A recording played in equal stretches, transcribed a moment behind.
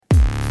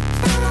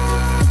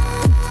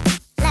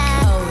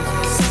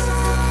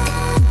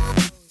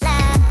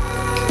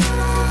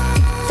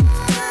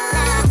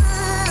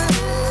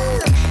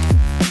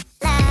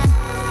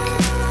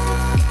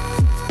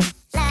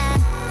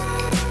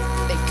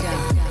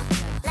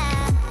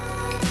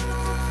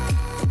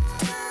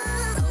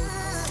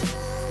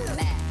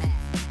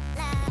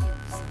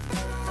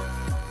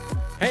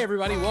Hey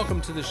everybody,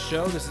 welcome to the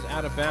show. This is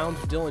Out of Bounds,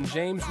 Dylan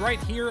James, right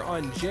here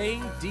on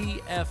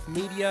JDF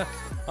Media.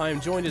 I am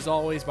joined as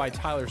always by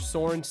Tyler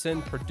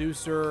Sorensen,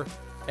 producer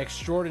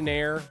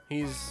extraordinaire.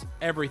 He's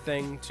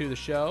everything to the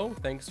show.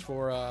 Thanks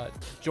for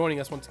joining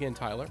us once again,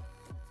 Tyler.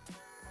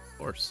 Of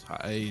course,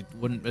 I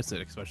wouldn't miss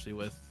it, especially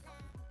with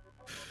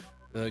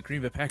the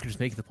Green Bay Packers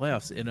making the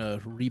playoffs in a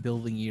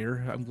rebuilding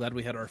year. I'm glad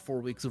we had our 4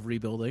 weeks of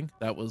rebuilding.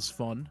 That was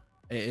fun.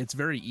 It's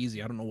very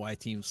easy. I don't know why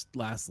teams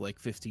last like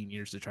 15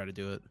 years to try to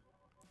do it.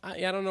 I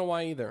don't know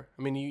why either.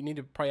 I mean, you need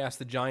to probably ask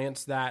the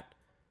Giants that.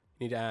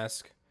 You need to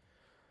ask,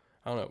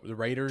 I don't know, the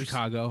Raiders.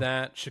 Chicago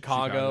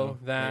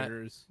that.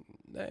 Raiders.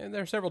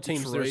 There are several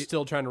teams that are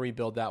still trying to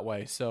rebuild that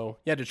way. So,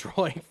 yeah,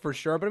 Detroit for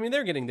sure. But, I mean,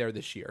 they're getting there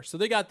this year. So,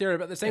 they got there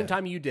about the same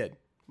time you did.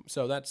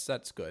 So,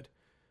 that's good.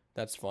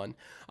 That's fun.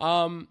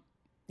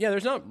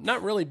 There's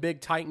not really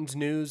big Titans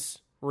news,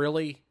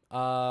 really,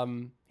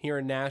 here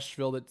in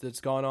Nashville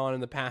that's gone on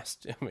in the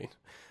past,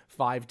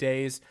 5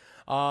 days.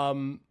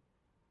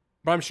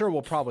 But I'm sure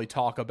we'll probably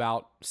talk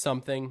about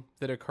something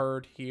that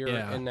occurred here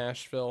in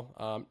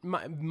Nashville.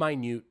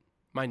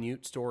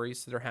 Minute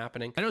stories that are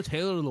happening. I know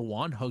Taylor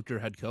Lewan hugged your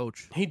head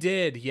coach. He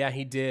did. Yeah,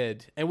 he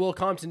did. And Will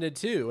Compton did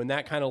too. And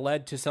that kind of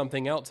led to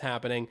something else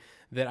happening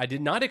that I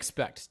did not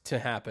expect to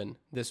happen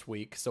this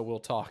week. So we'll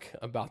talk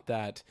about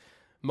that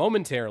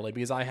momentarily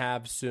because I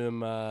have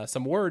some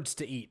words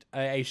to eat.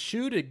 A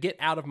shoe to get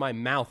out of my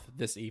mouth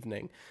this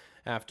evening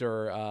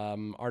after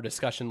our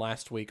discussion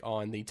last week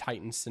on the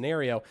Titans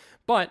scenario.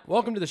 But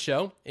welcome to the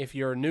show. If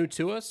you're new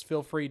to us,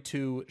 feel free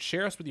to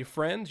share us with your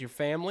friends, your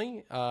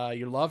family,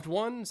 your loved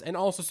ones, and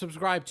also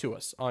subscribe to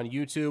us on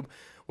YouTube.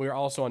 We are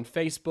also on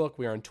Facebook.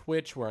 We are on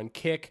Twitch. We're on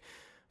Kick.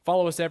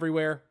 Follow us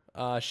everywhere.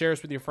 Share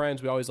us with your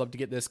friends. We always love to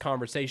get this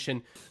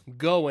conversation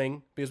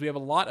going because we have a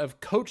lot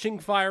of coaching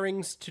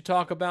firings to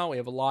talk about. We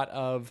have a lot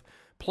of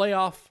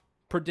playoff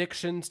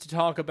predictions to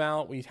talk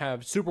about. We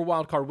have Super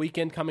Wildcard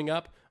Weekend coming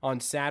up on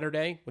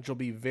Saturday, which will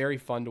be very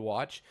fun to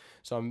watch.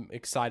 So I'm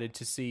excited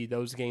to see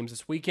those games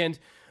this weekend.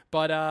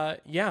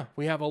 But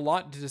we have a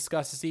lot to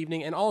discuss this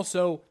evening. And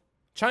also,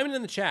 chime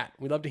in the chat.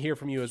 We'd love to hear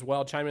from you as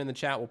well. Chime in the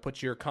chat. We'll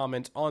put your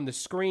comments on the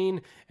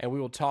screen, and we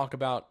will talk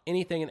about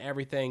anything and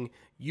everything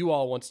you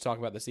all want to talk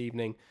about this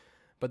evening.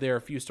 But there are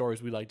a few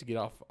stories we'd like to get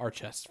off our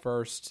chests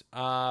first.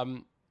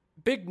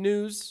 Big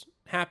news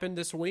happened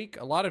this week.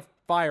 A lot of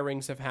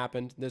firings have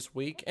happened this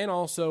week, and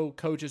also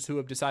coaches who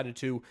have decided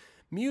to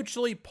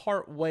mutually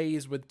part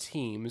ways with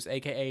teams,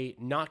 aka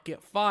not get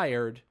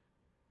fired,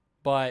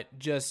 but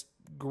just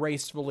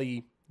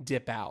gracefully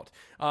dip out.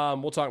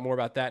 We'll talk more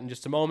about that in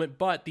just a moment,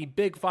 but the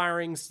big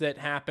firings that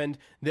happened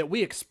that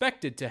we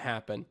expected to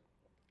happen.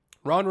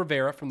 Ron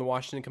Rivera from the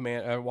Washington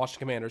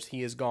Commanders,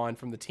 he is gone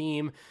from the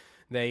team.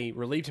 They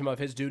relieved him of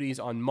his duties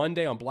on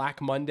Monday, on Black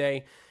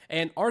Monday,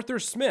 and Arthur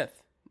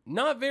Smith,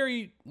 not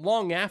very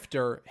long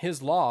after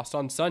his loss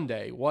on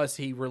Sunday, was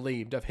he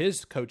relieved of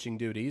his coaching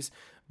duties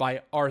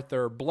by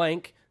Arthur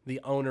Blank, the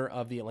owner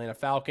of the Atlanta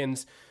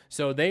Falcons.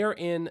 So they are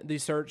in the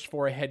search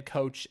for a head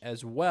coach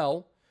as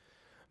well.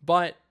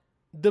 But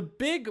the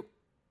big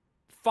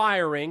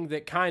firing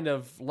that kind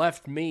of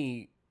left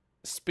me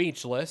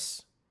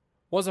speechless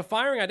was a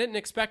firing I didn't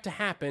expect to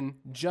happen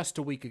just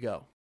a week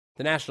ago.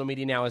 The national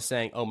media now is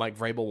saying, Mike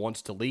Vrabel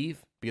wants to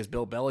leave because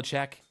Bill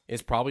Belichick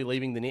is probably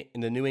leaving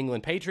the New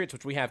England Patriots,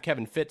 which we have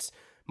Kevin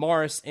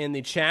Fitzmaurice in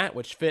the chat,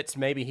 which Fitz,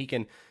 maybe he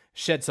can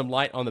shed some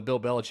light on the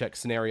Bill Belichick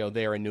scenario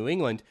there in New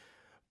England.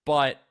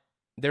 But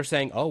they're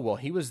saying,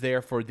 he was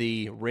there for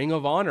the Ring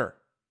of Honor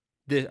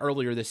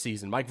earlier this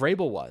season. Mike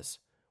Vrabel was,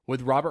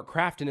 with Robert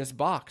Kraft in his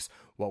box.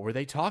 What were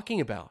they talking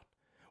about?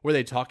 Were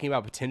they talking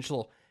about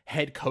potential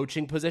head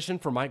coaching position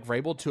for Mike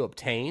Vrabel to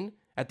obtain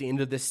at the end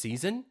of this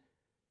season?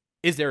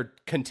 Is there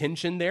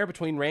contention there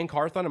between Rand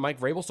Carthon and Mike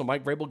Vrabel, so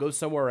Mike Vrabel goes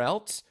somewhere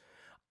else?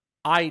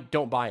 I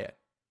don't buy it.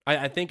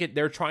 I think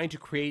they're trying to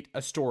create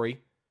a story.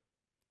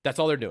 That's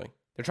all they're doing.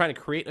 They're trying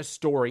to create a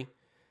story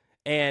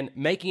and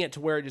making it to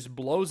where it just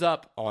blows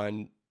up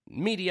on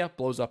media,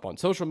 blows up on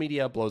social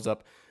media, blows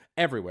up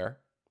everywhere.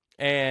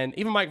 And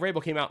even Mike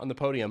Vrabel came out on the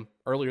podium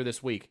earlier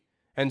this week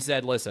and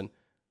said, listen,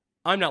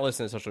 I'm not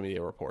listening to social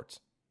media reports.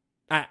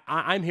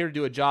 I'm here to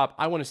do a job.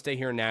 I want to stay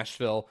here in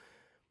Nashville.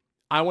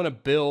 I want to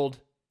build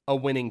a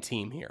winning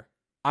team here.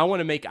 I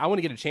want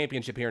to get a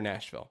championship here in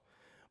Nashville.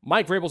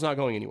 Mike Vrabel's not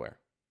going anywhere.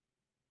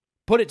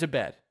 Put it to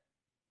bed.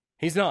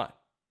 He's not.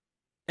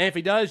 And if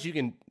he does, you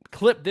can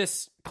clip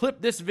this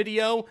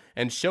video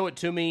and show it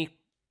to me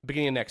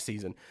beginning of next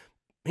season.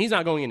 He's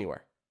not going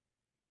anywhere.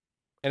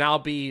 And I'll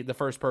be the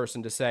first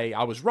person to say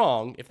I was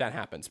wrong if that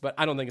happens, but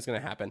I don't think it's going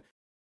to happen.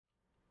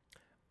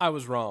 I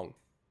was wrong.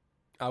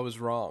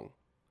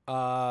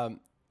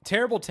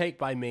 Terrible take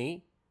by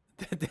me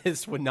that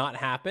this would not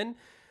happen.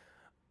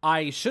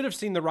 I should have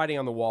seen the writing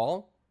on the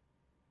wall.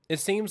 It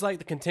seems like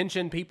the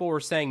contention, people were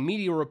saying,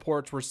 media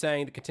reports were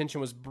saying the contention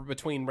was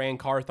between Rand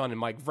Carthon and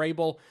Mike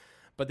Vrabel,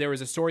 but there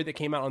was a story that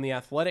came out on The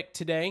Athletic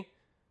today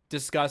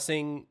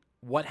discussing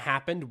what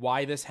happened,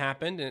 why this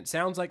happened, and it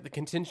sounds like the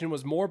contention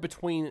was more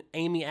between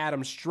Amy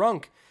Adams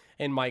Strunk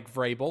in Mike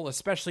Vrabel,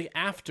 especially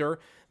after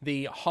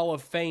the Hall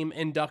of Fame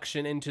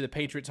induction into the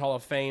Patriots Hall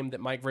of Fame that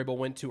Mike Vrabel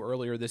went to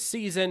earlier this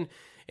season.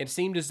 It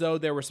seemed as though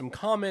there were some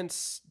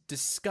comments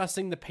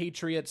discussing the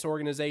Patriots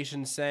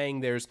organization,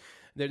 saying there's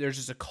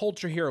just a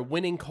culture here, a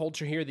winning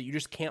culture here that you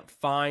just can't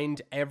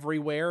find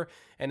everywhere.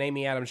 And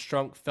Amy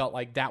Adams-Strunk felt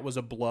like that was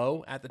a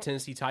blow at the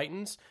Tennessee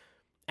Titans.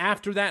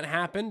 After that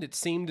happened, it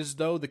seemed as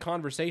though the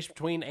conversation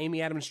between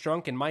Amy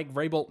Adams-Strunk and Mike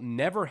Vrabel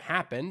never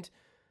happened,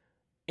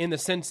 in the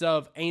sense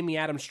of Amy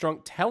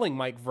Adams-Strunk telling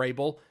Mike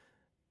Vrabel,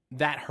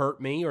 that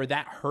hurt me, or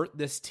that hurt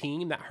this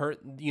team, that hurt,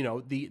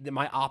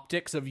 my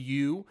optics of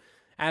you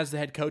as the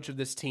head coach of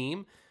this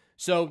team.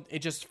 So it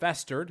just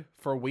festered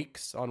for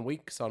weeks on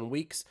weeks on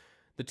weeks.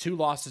 The 2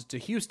 losses to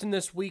Houston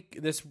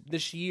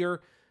this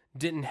year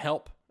didn't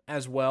help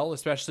as well,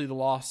 especially the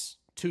loss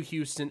to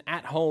Houston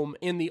at home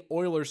in the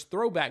Oilers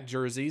throwback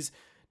jerseys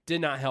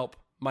did not help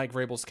Mike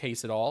Vrabel's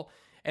case at all.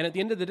 And at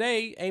the end of the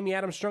day, Amy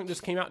Adams-Strunk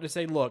just came out to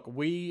say, look,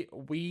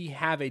 we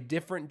have a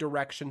different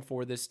direction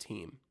for this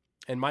team.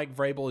 And Mike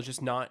Vrabel is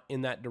just not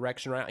in that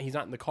direction right now. He's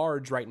not in the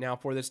cards right now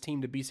for this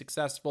team to be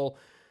successful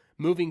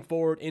moving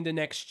forward into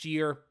next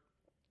year.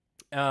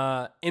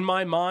 In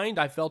my mind,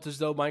 I felt as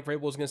though Mike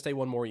Vrabel was going to stay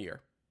one more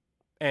year.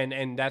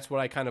 And that's what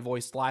I kind of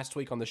voiced last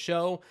week on the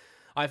show.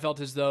 I felt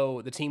as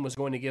though the team was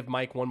going to give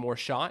Mike one more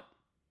shot.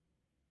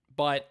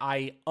 But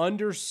I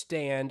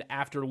understand,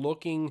 after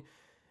looking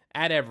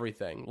at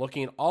everything,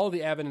 looking at all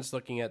the evidence,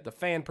 looking at the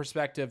fan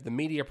perspective, the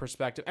media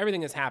perspective,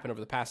 everything that's happened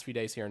over the past few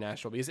days here in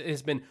Nashville, because it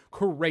has been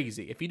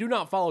crazy. If you do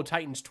not follow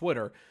Titans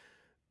Twitter,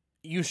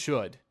 you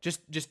should.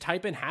 Just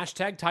type in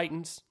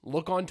 #Titans,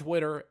 look on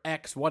Twitter,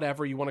 X,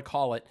 whatever you want to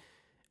call it,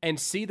 and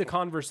see the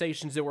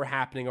conversations that were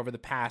happening over the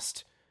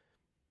past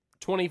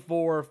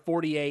 24,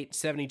 48,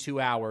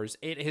 72 hours.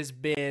 It has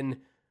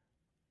been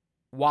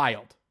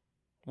wild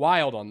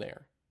on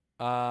there.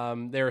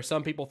 There are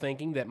some people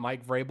thinking that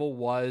Mike Vrabel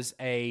was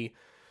a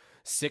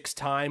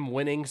 6-time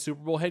winning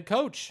Super Bowl head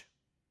coach,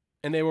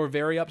 and they were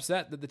very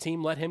upset that the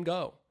team let him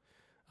go.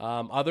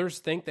 Others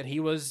think that he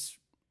was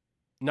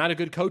not a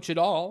good coach at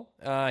all.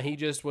 He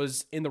just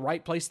was in the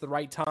right place at the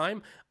right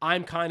time.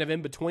 I'm kind of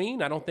in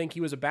between. I don't think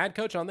he was a bad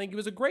coach. I don't think he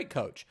was a great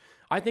coach.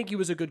 I think he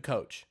was a good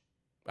coach.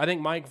 I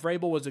think Mike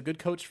Vrabel was a good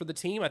coach for the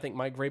team. I think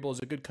Mike Vrabel is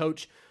a good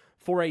coach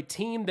for a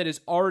team that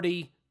is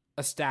already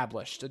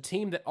established, a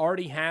team that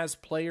already has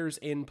players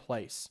in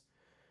place.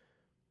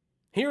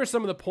 Here are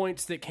some of the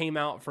points that came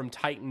out from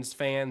Titans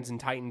fans and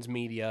Titans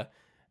media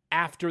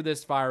after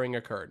this firing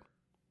occurred.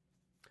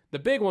 The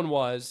big one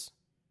was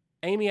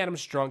Amy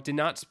Adams-Strunk did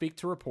not speak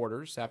to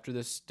reporters after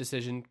this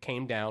decision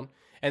came down,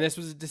 and this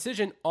was a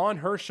decision on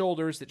her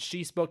shoulders that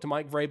she spoke to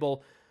Mike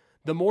Vrabel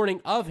the morning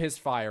of his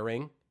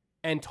firing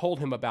and told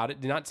him about it.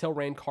 Did not tell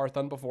Rand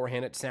Carthon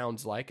beforehand, it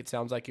sounds like. It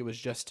sounds like it was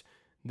just,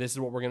 this is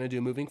what we're going to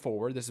do moving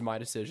forward. This is my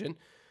decision.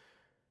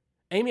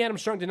 Amy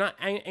Adams-Strunk did not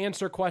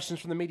answer questions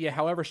from the media.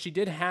 However, she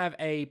did have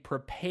a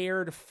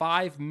prepared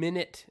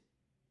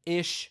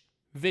 5-minute-ish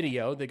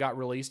video that got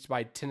released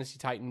by Tennessee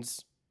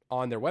Titans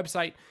on their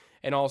website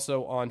and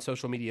also on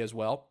social media as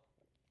well,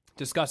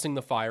 discussing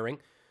the firing.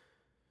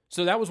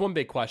 So that was one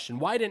big question.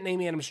 Why didn't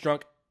Amy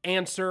Adams-Strunk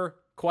answer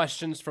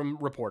questions from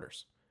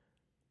reporters?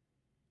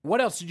 What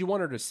else did you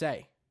want her to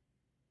say?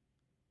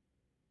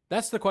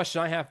 That's the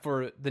question I have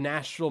for the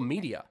Nashville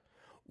media.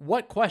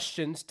 What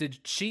questions did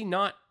she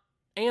not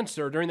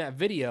answer during that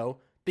video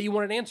that you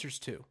wanted answers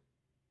to?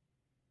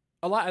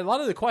 A lot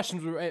of the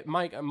questions were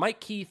Mike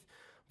Keith,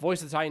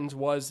 voice of the Titans,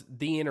 was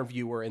the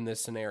interviewer in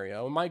this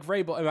scenario. Mike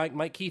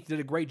Keith did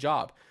a great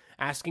job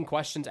asking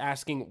questions,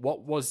 asking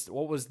what was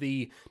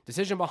the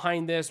decision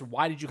behind this?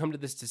 Why did you come to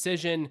this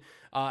decision?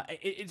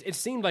 It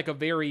seemed like a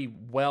very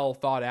well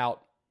thought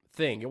out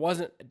thing. It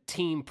wasn't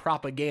team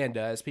propaganda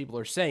as people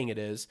are saying it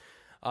is.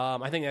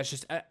 I think that's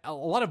just a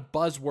lot of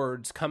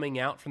buzzwords coming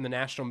out from the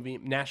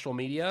national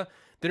media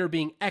that are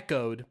being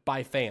echoed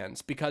by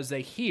fans because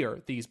they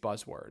hear these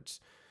buzzwords.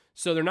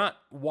 So they're not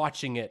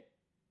watching it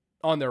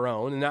on their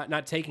own and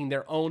not taking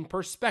their own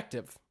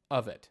perspective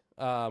of it,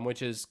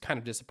 which is kind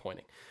of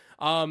disappointing.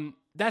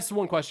 That's the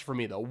one question for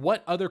me, though.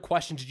 What other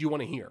questions did you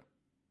want to hear?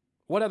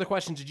 What other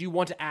questions did you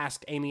want to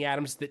ask Amy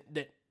Adams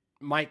that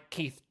Mike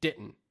Keith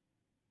didn't?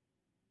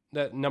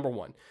 That number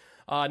one.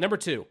 Number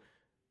two,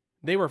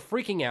 they were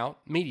freaking out,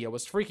 media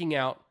was freaking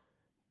out,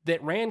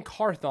 that Rand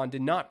Carthon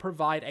did not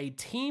provide a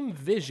team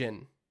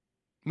vision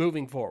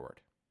moving forward.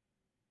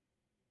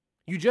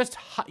 You just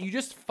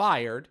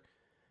fired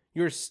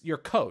your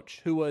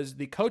coach, who was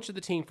the coach of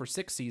the team for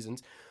 6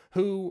 seasons,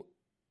 who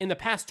in the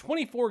past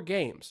 24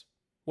 games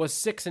was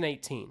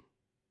 6-18,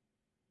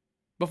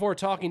 before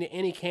talking to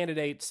any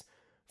candidates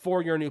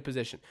for your new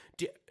position.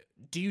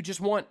 Do you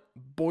just want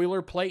a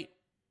boilerplate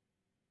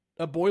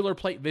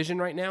vision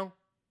right now?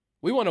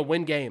 We want to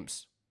win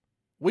games.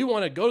 We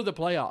want to go to the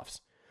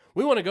playoffs.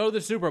 We want to go to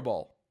the Super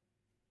Bowl.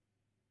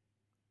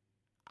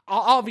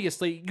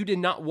 Obviously, you did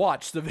not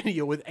watch the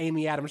video with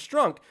Amy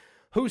Adams-Strunk,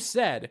 who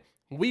said,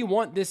 we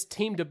want this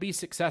team to be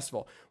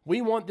successful.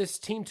 We want this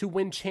team to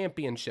win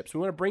championships. We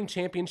want to bring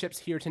championships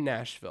here to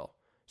Nashville.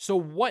 So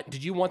what?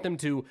 Did you want them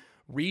to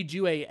read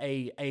you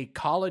a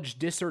college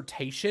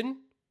dissertation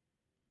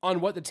on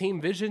what the team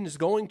vision is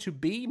going to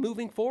be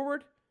moving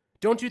forward?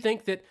 Don't you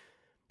think that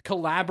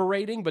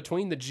collaborating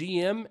between the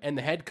GM and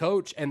the head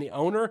coach and the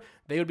owner,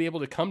 they would be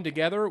able to come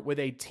together with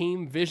a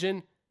team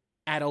vision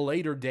at a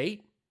later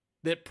date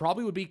that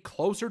probably would be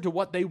closer to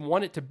what they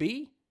want it to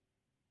be?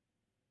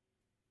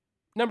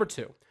 Number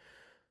 2.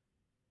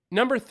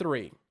 Number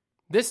 3.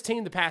 This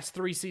team the past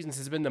 3 seasons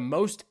has been the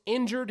most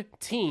injured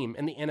team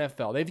in the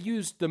NFL. They've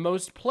used the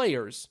most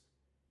players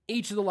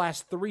each of the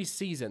last 3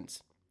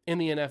 seasons in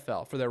the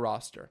NFL for their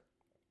roster.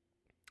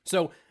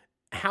 So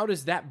how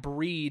does that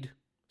breed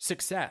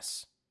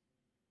success?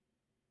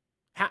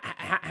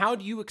 How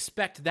do you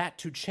expect that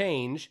to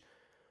change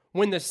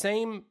when the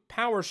same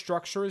power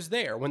structure is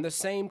there, when the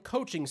same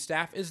coaching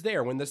staff is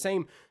there, when the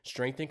same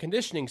strength and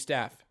conditioning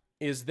staff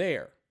is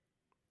there?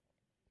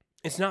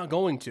 It's not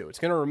going to. It's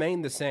going to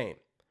remain the same.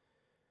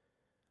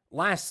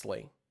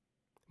 Lastly,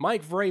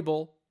 Mike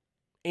Vrabel,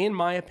 in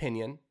my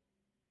opinion,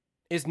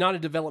 is not a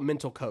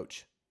developmental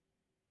coach.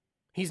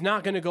 He's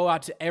not going to go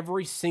out to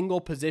every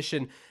single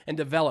position and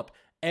develop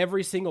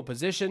every single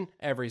position,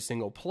 every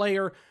single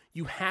player.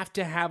 You have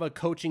to have a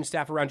coaching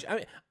staff around you.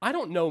 I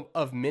don't know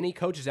of many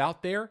coaches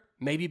out there,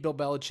 maybe Bill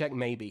Belichick,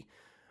 maybe,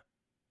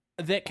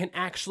 that can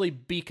actually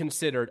be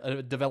considered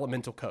a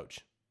developmental coach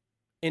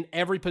in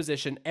every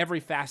position, every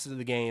facet of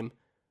the game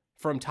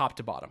from top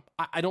to bottom.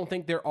 I don't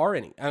think there are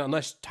any,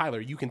 unless, Tyler,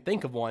 you can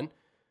think of one.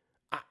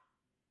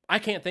 I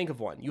can't think of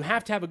one. You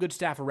have to have a good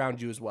staff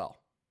around you as well.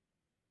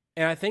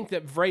 And I think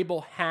that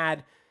Vrabel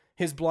had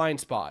his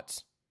blind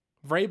spots.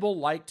 Vrabel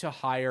liked to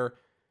hire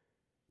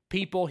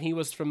people he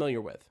was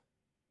familiar with,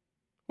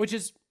 which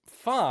is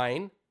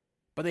fine,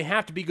 but they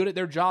have to be good at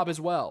their job as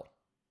well.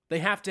 They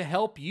have to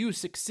help you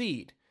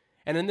succeed.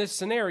 And in this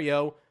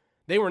scenario,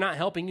 they were not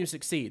helping you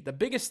succeed. The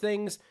biggest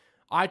things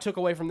I took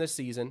away from this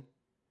season,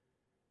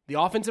 the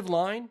offensive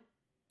line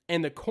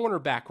and the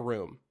cornerback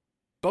room,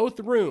 both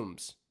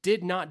rooms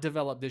did not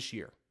develop this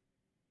year.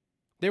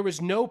 There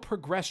was no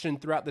progression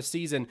throughout the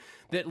season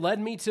that led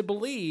me to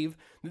believe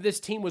that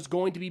this team was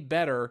going to be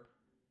better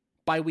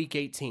by week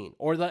 18,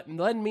 or led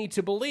me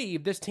to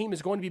believe this team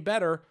is going to be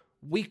better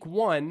week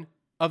 1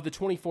 of the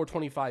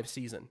 24-25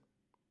 season.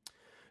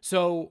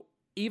 So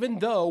even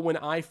though when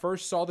I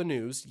first saw the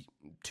news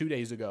 2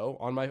 days ago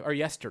or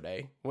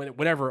yesterday,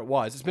 whenever it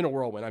was, it's been a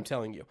whirlwind, I'm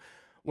telling you.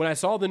 When I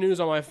saw the news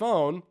on my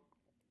phone,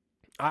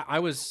 I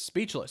was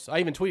speechless. I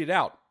even tweeted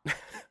out,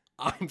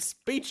 I'm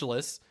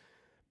speechless,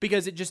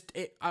 because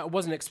I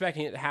wasn't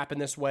expecting it to happen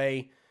this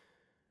way.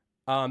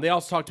 They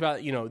also talked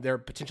about, there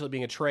potentially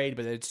being a trade,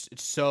 but it's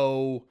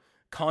so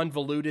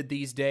convoluted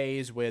these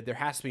days with there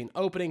has to be an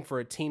opening for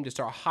a team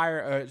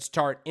to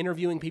start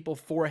interviewing people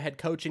for a head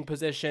coaching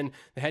position.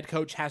 The head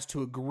coach has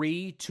to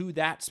agree to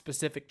that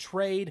specific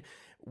trade.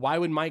 Why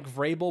would Mike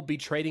Vrabel be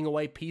trading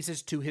away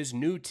pieces to his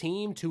new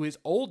team, to his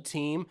old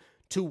team,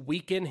 to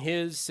weaken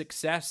his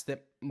success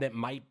that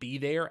might be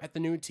there at the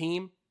new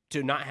team,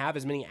 to not have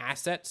as many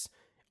assets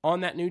on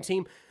that new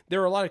team?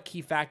 There are a lot of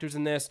key factors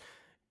in this.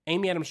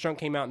 Amy Adams Strunk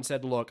came out and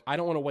said, look, I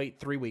don't want to wait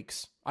 3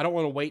 weeks. I don't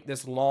want to wait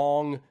this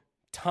long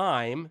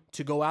time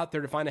to go out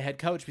there to find a head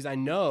coach, because I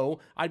know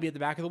I'd be at the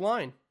back of the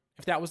line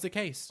if that was the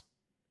case.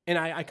 And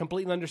I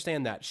completely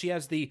understand that. She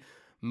has the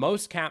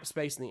most cap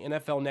space in the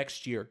NFL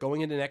next year,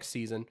 going into next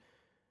season.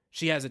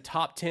 She has a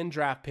top 10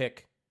 draft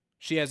pick.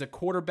 She has a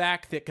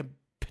quarterback that could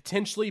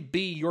potentially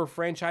be your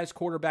franchise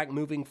quarterback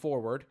moving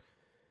forward.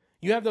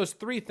 You have those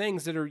 3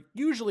 things that are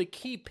usually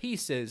key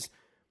pieces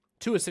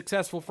to a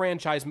successful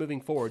franchise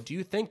moving forward. Do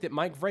you think that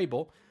Mike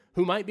Vrabel,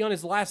 who might be on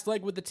his last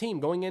leg with the team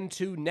going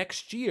into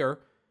next year,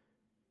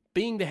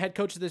 being the head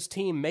coach of this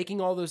team, making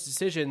all those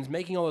decisions,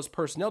 making all those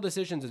personnel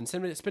decisions, and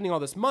spending all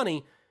this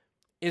money,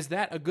 is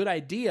that a good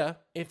idea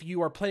if you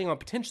are planning on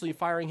potentially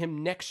firing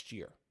him next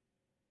year?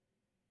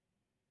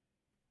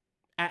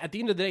 At the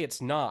end of the day,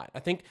 it's not. I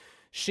think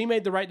she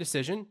made the right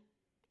decision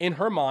in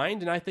her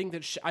mind, and I think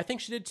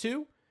she did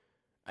too.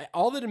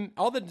 All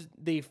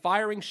the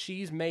firings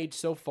she's made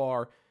so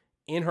far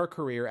in her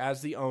career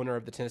as the owner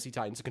of the Tennessee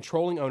Titans, the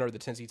controlling owner of the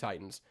Tennessee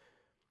Titans,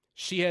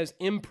 she has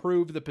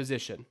improved the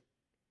position,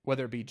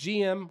 whether it be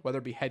GM, whether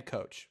it be head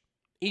coach,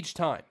 each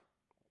time.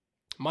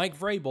 Mike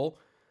Vrabel,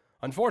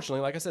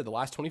 unfortunately, like I said, the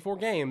last 24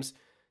 games,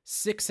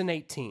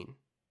 6-18.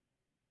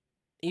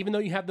 Even though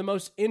you have the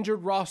most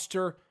injured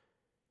roster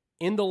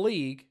in the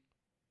league,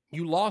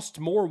 you lost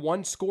more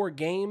one-score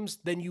games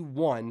than you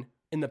won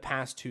in the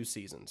past 2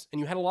 seasons.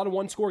 And you had a lot of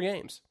one-score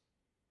games,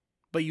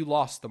 but you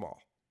lost them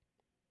all.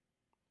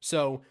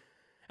 So,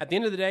 at the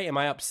end of the day, am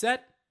I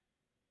upset?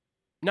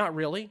 Not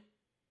really.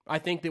 I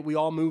think that we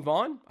all move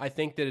on. I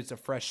think that it's a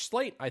fresh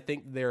slate. I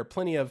think there are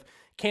plenty of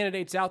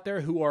candidates out there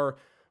who are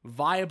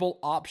viable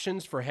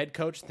options for head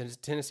coach of the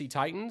Tennessee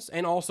Titans,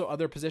 and also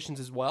other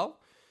positions as well.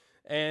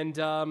 And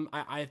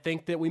I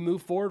think that we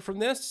move forward from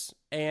this,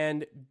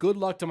 and good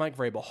luck to Mike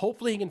Vrabel.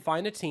 Hopefully he can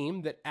find a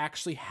team that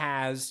actually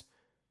has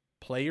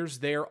players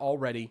there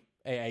already,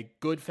 a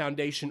good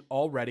foundation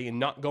already, and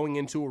not going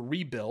into a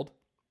rebuild.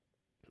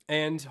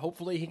 And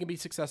hopefully he can be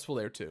successful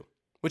there too,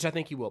 which I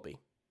think he will be.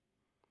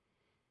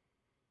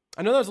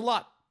 I know there's a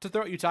lot to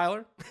throw at you,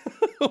 Tyler.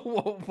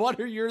 What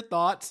are your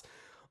thoughts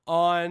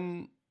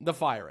on the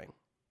firing?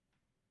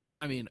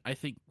 I mean, I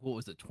think, what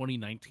was it,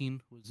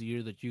 2019 was the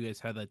year that you guys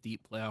had that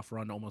deep playoff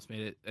run, almost made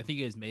it. I think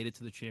you guys made it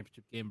to the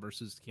championship game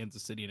versus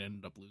Kansas City and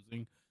ended up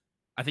losing.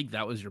 I think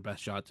that was your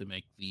best shot to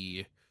make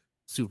the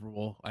Super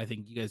Bowl. I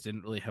think you guys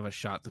didn't really have a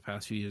shot the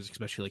past few years,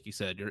 especially like you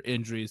said, your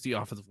injuries, the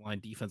offensive line,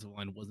 defensive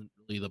line wasn't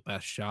really the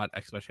best shot,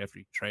 especially after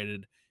you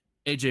traded.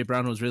 AJ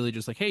Brown was really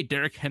just like, hey,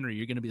 Derrick Henry,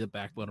 you're going to be the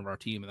backbone of our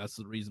team, and that's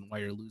the reason why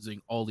you're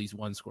losing all these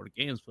one-score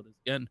games. But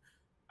again,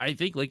 I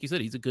think, like you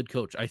said, he's a good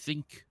coach. I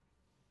think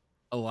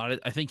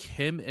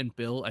him and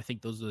Bill, I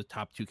think those are the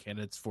top two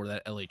candidates for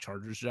that LA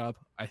Chargers job.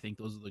 I think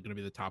those are going to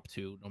be the top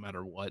two no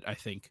matter what. I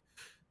think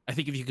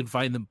if you can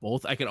find them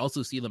both, I could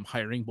also see them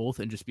hiring both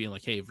and just being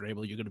like, hey,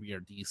 Vrabel, you're going to be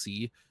our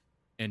DC.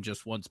 And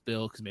just once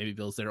Bill, because maybe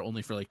Bill's there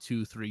only for like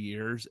 2-3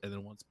 years. And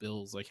then once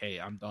Bill's like, hey,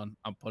 I'm done,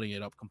 I'm putting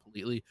it up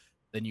completely.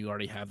 Then you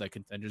already have that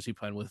contingency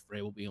plan with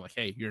Vrabel being like,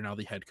 hey, you're now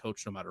the head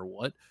coach no matter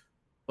what.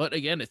 But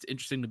again, it's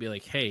interesting to be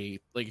like, hey,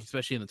 like,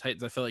 especially in the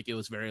Titans, I feel like it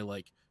was very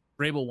like,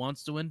 Vrabel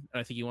wants to win, and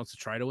I think he wants to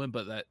try to win,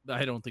 but that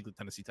I don't think the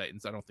Tennessee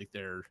Titans, I don't think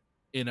they're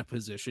in a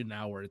position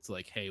now where it's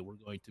like, hey, we're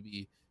going to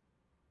be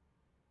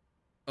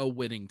a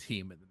winning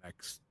team in the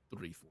next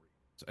 3-4 years.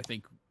 I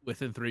think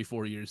within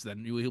 3-4 years,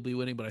 then he'll be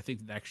winning, but I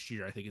think next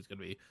year, I think it's going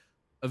to be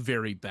a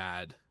very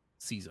bad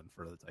season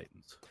for the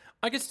Titans.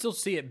 I could still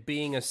see it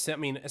being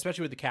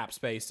especially with the cap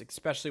space,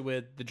 especially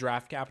with the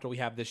draft capital we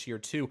have this year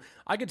too.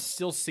 I could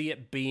still see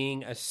it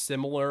being a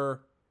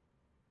similar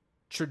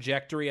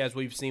trajectory as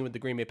we've seen with the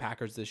Green Bay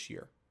Packers this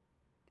year.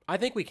 I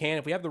think we can.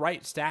 If we have the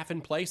right staff in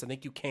place, I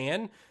think you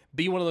can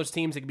be one of those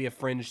teams that can be a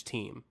fringe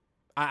team.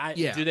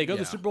 Do they go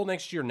to the Super Bowl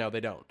next year? No, they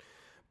don't.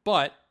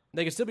 But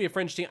they can still be a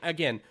fringe team.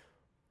 Again,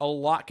 a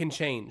lot can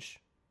change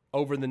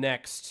over the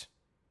next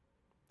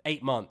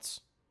 8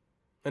 months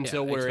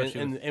until we're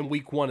in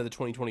week 1 of the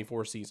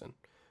 2024 season.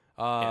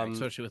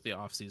 Especially with the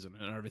offseason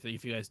and everything.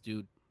 If you guys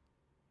do,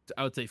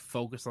 I would say,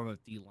 focus on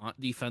the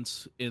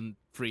defense in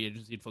free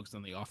agency and focus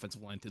on the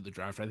offensive line through the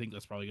draft. I think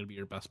that's probably going to be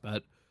your best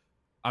bet.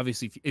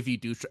 Obviously, if you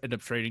do end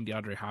up trading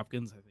DeAndre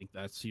Hopkins, I think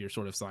that's your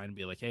sort of sign to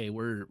be like, hey,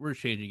 we're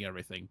changing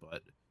everything.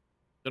 But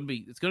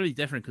it's going to be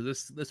different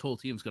because this whole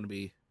team is going to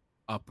be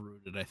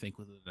uprooted, I think,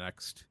 within the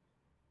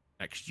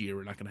next year.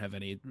 We're not going to have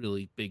any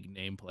really big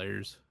name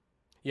players.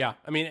 Yeah,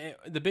 I mean,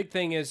 the big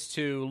thing is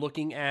to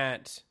looking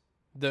at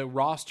the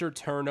roster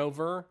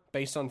turnover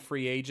based on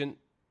free agents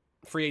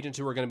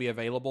who are going to be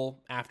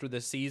available after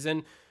this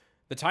season.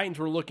 The Titans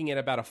were looking at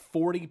about a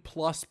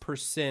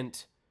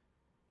 40+%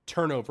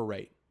 turnover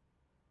rate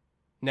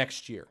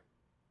next year.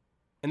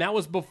 And that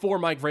was before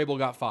Mike Vrabel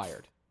got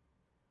fired.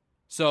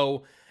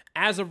 So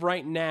as of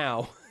right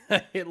now,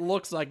 it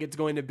looks like it's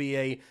going to be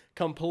a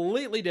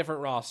completely different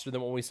roster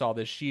than what we saw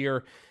this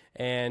year.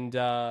 And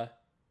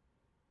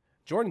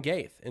Jordan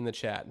Gaith in the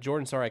chat.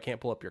 Jordan, sorry I can't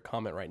pull up your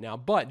comment right now.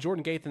 But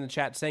Jordan Gaith in the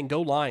chat saying,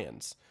 go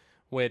Lions.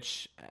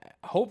 Which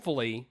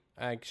hopefully...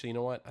 Actually, you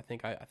know what? I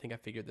think I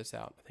figured this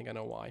out. I think I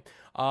know why.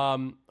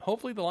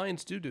 Hopefully the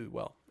Lions do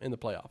well in the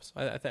playoffs.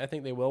 I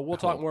think they will. We'll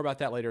talk more about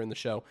that later in the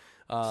show.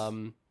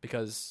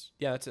 Because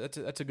that's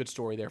a good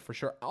story there for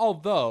sure.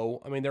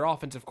 Although, I mean, their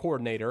offensive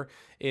coordinator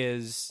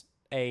is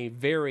a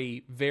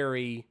very,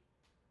 very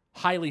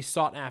highly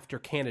sought after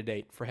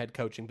candidate for head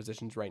coaching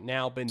positions right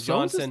now. Ben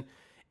Johnson,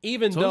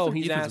 even though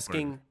he's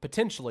asking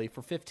potentially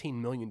for $15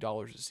 million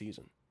a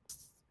season.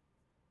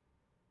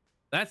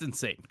 That's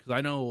insane because I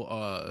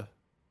know.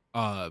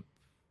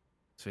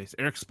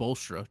 Eric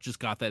Spoelstra just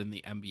got that in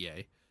the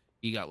NBA.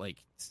 He got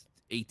like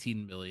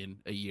 $18 million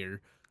a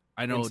year.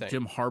 I know insane.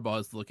 Jim Harbaugh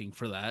is looking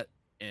for that,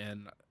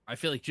 and I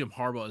feel like Jim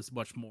Harbaugh is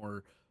much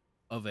more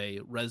of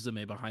a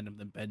resume behind him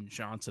than Ben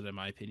Johnson, in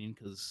my opinion,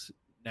 because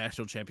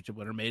national championship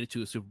winner, made it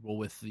to a Super Bowl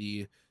with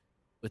the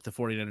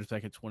 49ers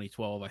back in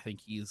 2012. I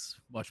think he's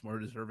much more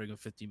deserving of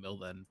 $50 million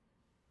than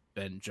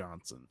Ben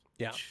Johnson.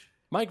 Yeah,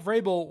 Mike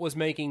Vrabel was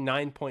making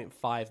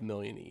 $9.5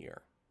 million a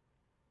year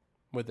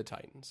with the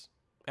Titans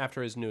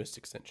after his newest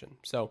extension.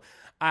 So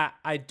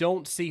I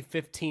don't see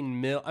 15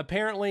 mil.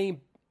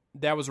 Apparently,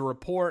 there was a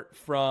report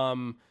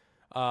from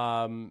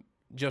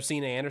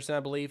Josina Anderson, I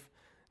believe.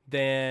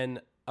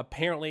 Then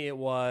apparently it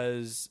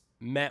was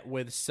met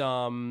with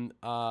some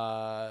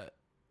what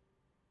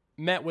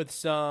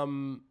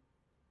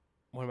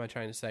am I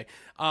trying to say?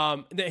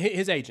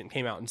 His agent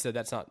came out and said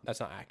that's not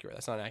accurate.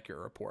 That's not an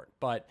accurate report.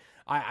 But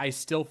I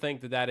still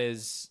think that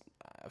is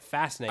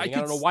fascinating. I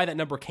don't know why that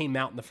number came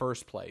out in the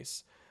first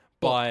place.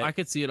 But I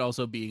could see it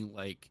also being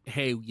like,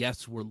 hey,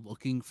 yes, we're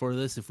looking for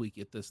this. If we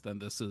get this, then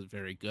this is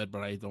very good.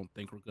 But I don't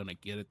think we're going to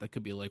get it. That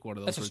could be like one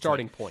of those. That's a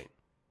starting point.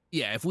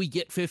 Yeah, if we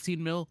get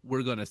 15 mil,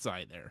 we're going to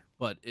sign there.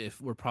 But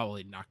if we're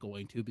probably not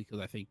going to, because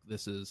I think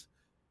this is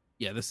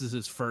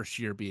his first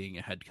year being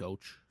a head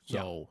coach.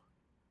 So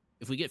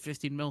if we get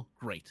 15 mil,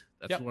 great.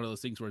 That's one of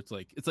those things where it's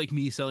like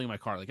me selling my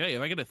car. Like, hey,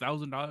 if I get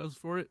 $1,000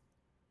 for it,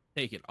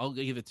 take it. I'll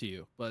give it to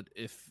you. But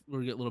if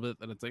we get a little bit,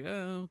 then it's like,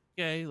 oh,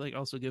 okay, like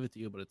I'll still give it to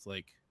you. But it's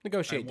like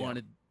Negotiate I down.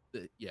 wanted,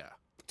 yeah.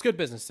 It's good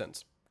business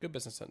sense. Good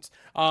business sense.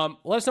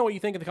 Let us know what you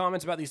think in the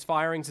comments about these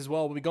firings as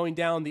well. We'll be going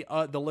down the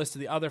list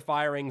of the other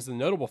firings, the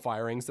notable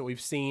firings that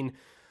we've seen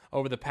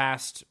over the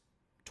past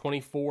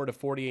 24 to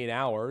 48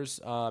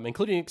 hours,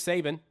 including Nick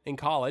Saban in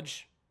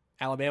college.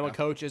 Alabama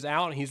coach is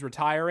out. He's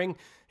retiring.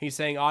 He's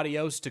saying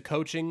adios to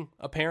coaching,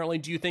 apparently.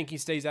 Do you think he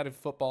stays out of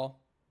football?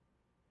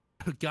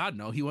 God,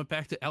 no. He went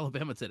back to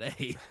Alabama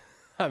today.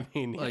 I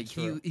mean, like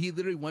he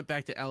literally went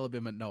back to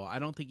Alabama. No, I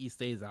don't think he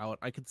stays out.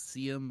 I could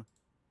see him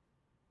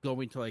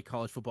going to like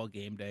college football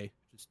game day,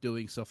 just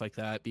doing stuff like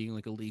that, being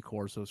like a Lee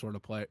Corso sort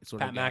of player,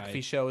 Pat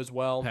McAfee show as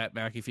well. Pat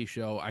McAfee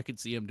show. I could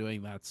see him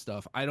doing that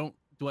stuff.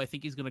 Do I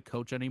think he's going to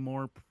coach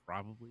anymore?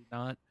 Probably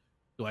not.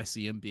 Do I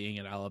see him being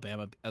at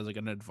Alabama as like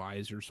an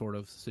advisor sort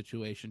of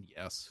situation?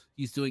 Yes.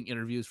 He's doing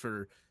interviews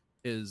for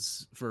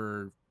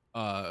the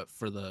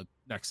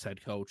next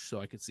head coach,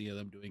 so I could see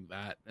them doing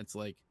that. It's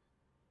like,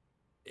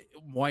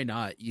 why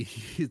not?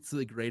 It's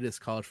the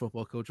greatest college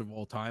football coach of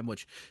all time,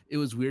 which it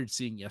was weird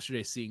seeing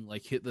yesterday,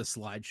 like hit the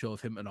slideshow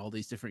of him in all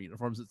these different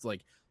uniforms. It's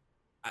like,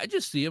 I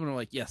just see him and I'm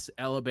like, yes,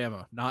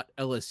 Alabama, not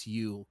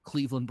LSU,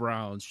 Cleveland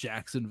Browns,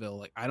 Jacksonville.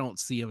 Like, I don't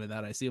see him in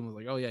that. I see him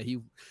like, oh yeah,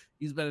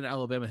 he's been in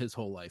Alabama his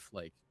whole life.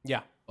 Like,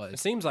 yeah, but it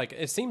seems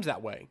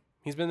that way.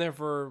 He's been there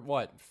for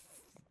what,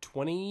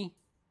 20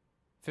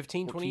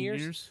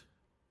 years?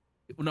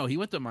 No, he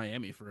went to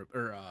Miami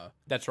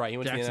that's right. He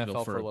went to the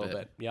NFL for a little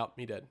bit. Yep,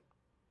 he did.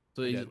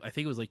 So I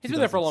think it was like he's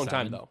been there for a long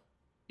time though.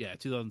 Yeah,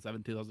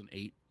 2007,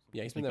 2008.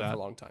 Yeah, he's been there for a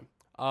long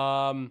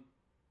time.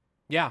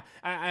 Yeah,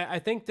 I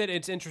think that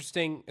it's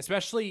interesting,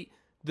 especially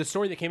the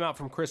story that came out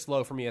from Chris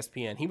Lowe from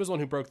ESPN. He was the one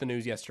who broke the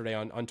news yesterday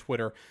on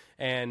Twitter,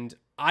 and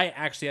I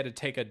actually had to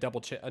take a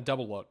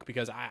double look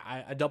because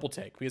I double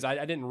take because I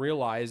didn't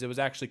realize it was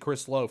actually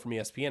Chris Lowe from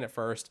ESPN at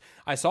first.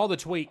 I saw the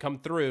tweet come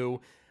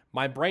through.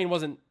 My brain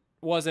wasn't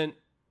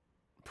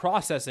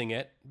processing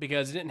it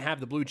because it didn't have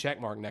the blue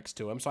check mark next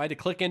to him. So I had to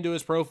click into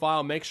his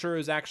profile, make sure it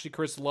was actually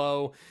Chris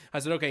Lowe. I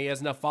said, okay, he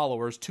has enough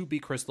followers to be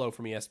Chris Lowe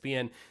from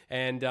ESPN.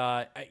 And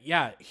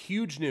yeah,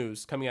 huge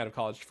news coming out of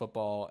college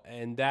football.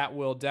 And that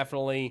will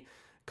definitely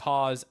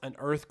cause an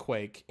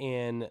earthquake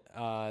in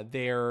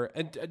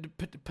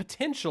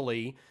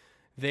potentially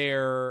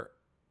their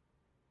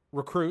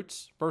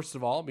recruits, first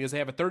of all, because they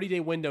have a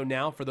 30-day window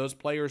now for those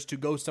players to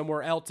go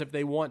somewhere else if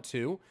they want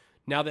to.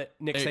 Now that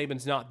Nick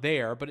Saban's not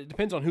there, but it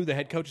depends on who the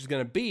head coach is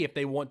going to be if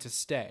they want to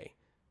stay.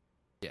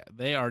 Yeah,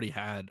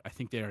 I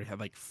think they already had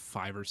like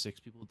 5 or 6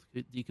 people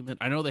decommit.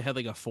 I know they had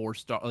like a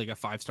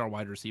 5-star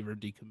wide receiver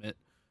decommit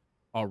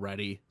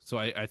already. So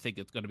I think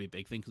it's going to be a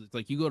big thing because it's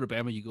like you go to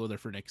Bama, you go there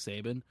for Nick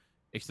Saban,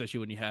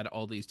 especially when you had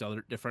all these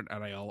other different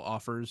NIL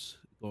offers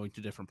going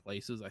to different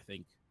places. I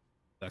think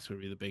that's going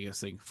to be the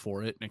biggest thing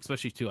for it. And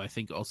especially too, I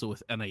think also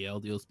with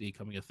NIL deals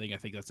becoming a thing, I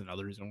think that's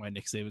another reason why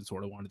Nick Saban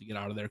sort of wanted to get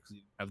out of there because he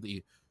didn't have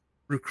the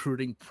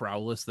recruiting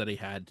prowess that he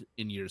had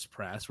in years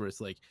past, where it's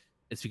like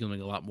it's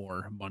becoming a lot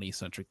more money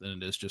centric than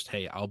it is just,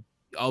 hey,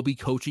 I'll be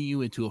coaching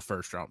you into a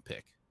first round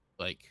pick.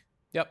 Like,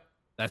 yep,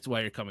 that's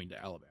why you're coming to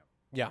Alabama.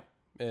 Yeah,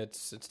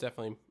 it's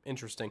definitely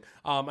interesting.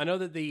 I know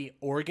that the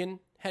Oregon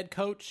head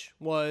coach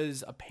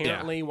was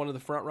apparently one of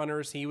the front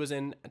runners. He was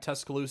in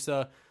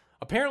Tuscaloosa.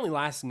 Apparently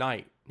last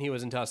night he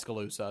was in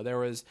Tuscaloosa.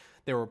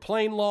 There were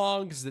plane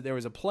logs that there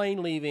was a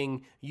plane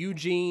leaving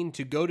Eugene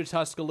to go to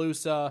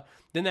Tuscaloosa.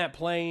 Then that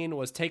plane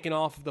was taken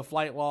off of the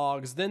flight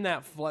logs. Then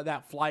that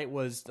flight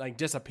was like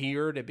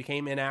disappeared. It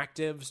became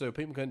inactive, so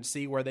people couldn't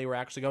see where they were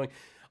actually going.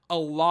 A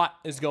lot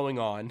is going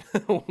on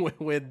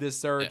with this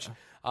search.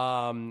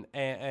 Yeah.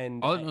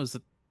 And all I know is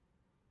that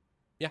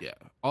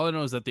all I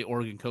know is that the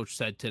Oregon coach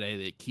said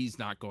today that he's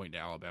not going to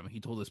Alabama. He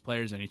told his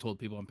players and he told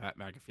people on Pat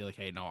McAfee, like,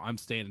 hey, no, I'm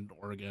staying in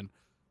Oregon.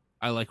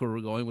 I like where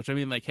we're going, which I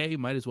mean, like, hey,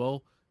 might as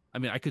well. I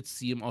mean, I could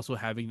see him also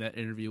having that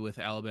interview with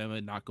Alabama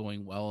not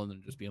going well and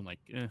then just being like,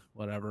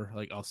 whatever.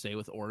 Like, I'll stay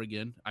with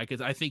Oregon. I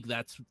think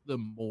that's the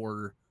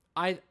more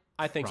I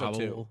think so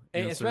too.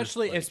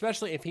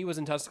 Especially if he was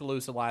in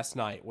Tuscaloosa last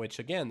night, which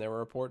again, there were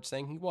reports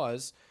saying he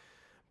was.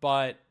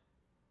 But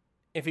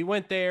if he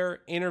went there,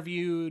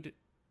 interviewed,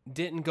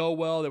 didn't go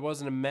well, there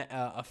wasn't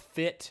a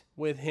fit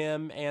with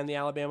him and the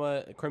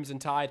Alabama Crimson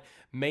Tide,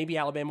 maybe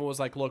Alabama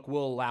was like, look,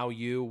 we'll allow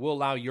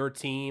your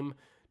team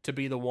to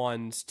be the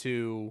ones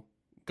to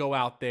go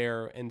out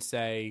there and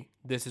say,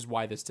 this is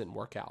why this didn't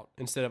work out,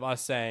 instead of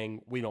us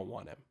saying we don't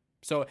want him.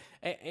 So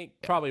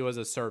it probably was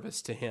a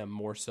service to him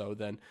more so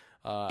than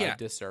a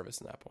disservice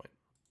in that point.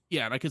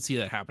 Yeah, and I could see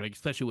that happening,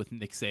 especially with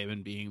Nick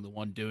Saban being the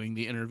one doing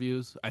the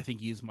interviews. I think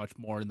he's much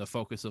more in the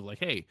focus of like,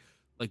 hey,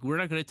 like, we're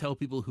not going to tell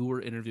people who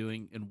we're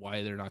interviewing and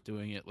why they're not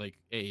doing it. Like,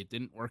 hey, it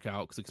didn't work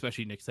out, because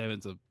especially Nick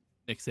Saban's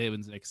Nick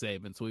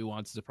Saban, so he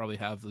wants to probably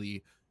have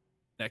the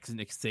next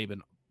Nick Saban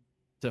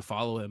to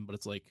follow him. But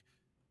it's like,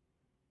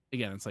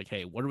 again, it's like,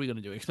 hey, what are we going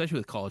to do? Especially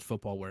with college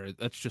football, where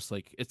that's just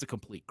like, it's a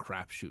complete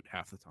crapshoot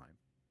half the time.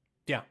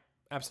 Yeah,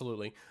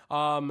 Absolutely.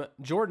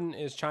 Jordan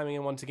is chiming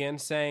in once again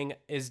saying,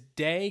 is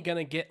Day going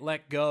to get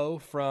let go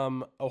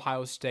from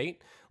Ohio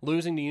State?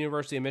 Losing to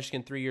University of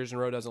Michigan 3 years in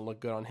a row doesn't look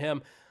good on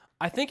him.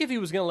 I think if he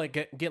was going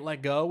to get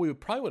let go, we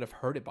probably would have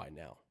heard it by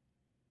now.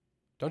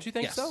 Don't you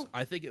think so?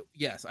 I think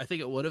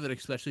it would have, and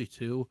especially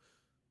too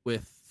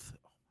with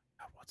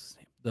what's his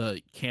name,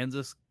 the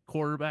Kansas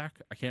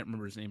quarterback. I can't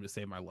remember his name to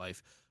save my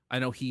life. I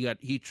know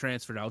he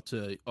transferred out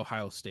to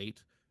Ohio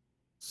State,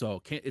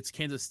 so it's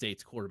Kansas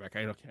State's quarterback.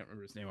 I can't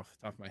remember his name off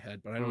the top of my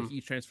head, but I know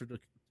he transferred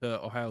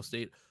to Ohio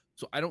State.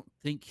 So I don't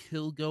think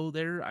he'll go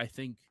there. I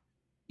think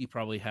he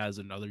probably has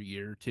another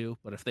year or two.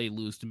 But if they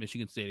lose to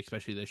Michigan State,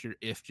 especially this year,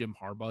 if Jim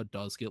Harbaugh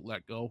does get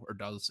let go or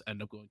does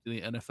end up going to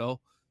the NFL,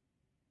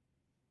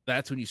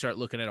 that's when you start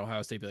looking at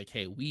Ohio State, be like,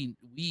 hey, we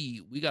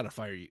got to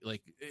fire you.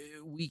 Like,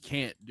 we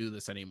can't do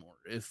this anymore.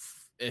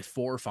 If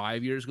 4 or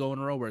 5 years go in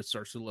a row where it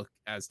starts to look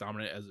as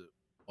dominant as it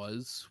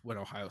was when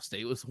Ohio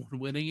State was the one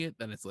winning it,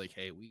 then it's like,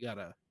 hey, we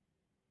gotta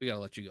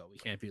let you go. We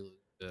can't be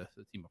the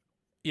team up.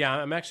 Yeah,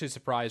 I'm actually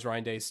surprised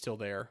Ryan Day's still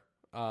there.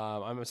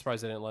 I'm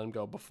surprised they didn't let him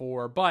go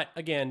before. But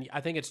again, I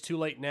think it's too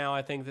late now.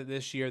 I think that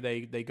this year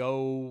they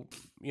go,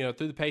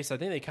 through the pace. I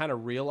think they kind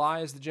of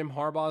realize that Jim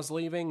Harbaugh's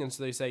leaving, and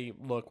so they say,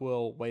 look,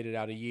 we'll wait it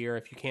out a year.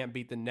 If you can't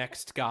beat the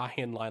next guy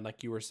in line,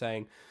 like you were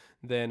saying,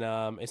 then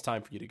it's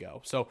time for you to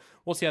go. So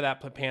we'll see how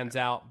that pans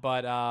out.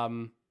 But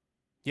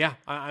yeah,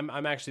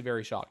 I'm actually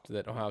very shocked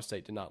that Ohio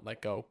State did not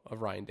let go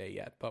of Ryan Day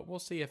yet. But we'll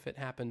see if it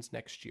happens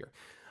next year.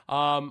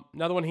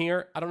 Another one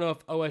here. I don't know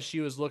if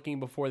OSU is looking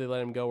before they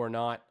let him go or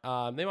not.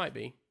 They might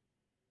be.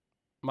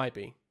 We'll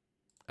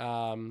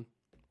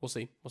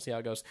see. We'll see how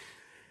it goes.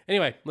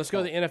 Anyway, let's go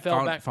to the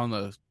NFL. Found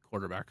the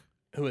quarterback.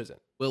 Who is it?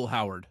 Will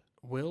Howard.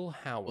 Will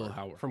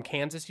Howard. From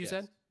Kansas, you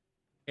said?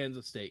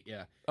 Kansas State,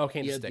 yeah. Oh,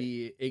 Kansas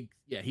State.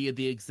 He had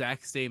the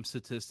exact same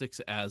statistics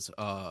as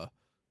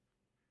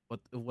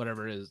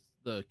whatever it is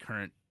the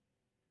current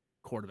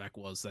quarterback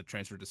was that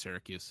transferred to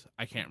Syracuse.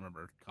 I can't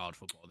remember college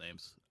football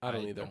names. I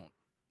don't either.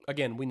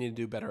 Again, we need to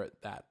do better at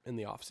that in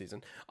the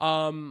offseason.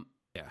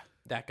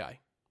 That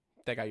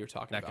guy you're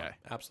talking about. Guy.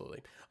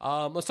 Absolutely.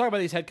 Let's talk about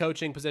these head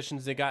coaching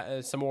positions. They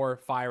got some more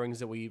firings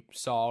that we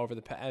saw over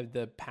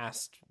the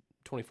past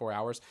 24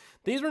 hours.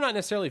 These were not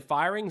necessarily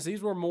firings.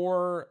 These were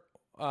more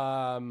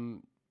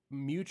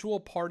mutual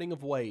parting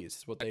of ways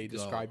is what they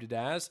described it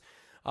as.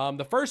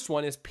 The first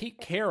one is Pete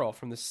Carroll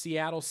from the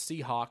Seattle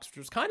Seahawks, which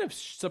was kind of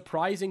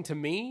surprising to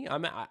me.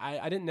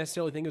 I didn't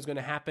necessarily think it was going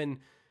to happen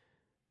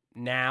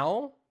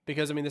now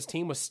because, this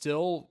team was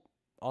still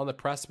on the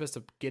precipice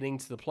of getting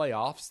to the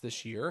playoffs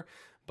this year.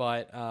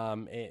 But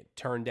it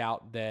turned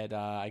out that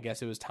I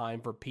guess it was time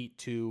for Pete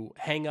to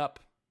hang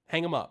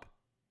him up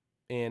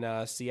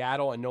in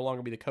Seattle and no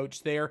longer be the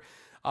coach there.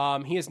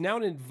 He is now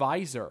an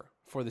advisor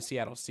for the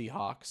Seattle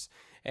Seahawks,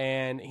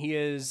 and he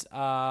is.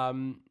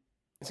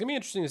 It's going to be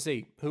interesting to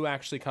see who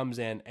actually comes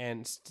in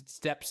and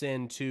steps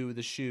into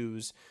the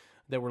shoes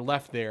that were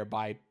left there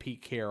by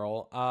Pete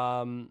Carroll.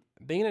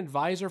 Being an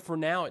advisor for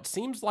now, it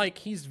seems like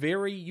he's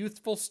very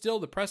youthful still.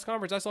 The press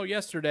conference I saw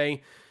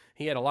yesterday,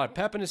 he had a lot of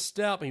pep in his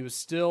step. He was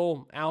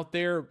still out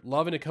there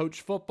loving to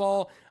coach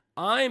football.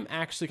 I'm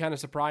actually kind of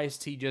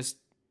surprised he just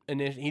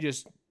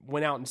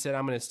went out and said,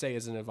 I'm going to stay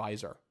as an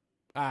advisor.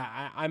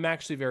 I'm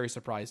actually very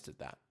surprised at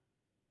that.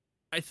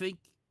 I think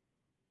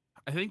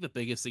the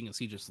biggest thing is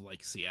he just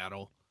likes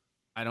Seattle.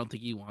 I don't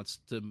think he wants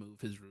to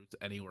move his roots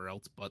anywhere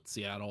else but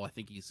Seattle. I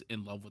think he's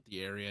in love with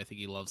the area. I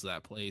think he loves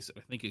that place.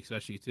 I think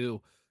especially,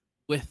 too,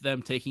 with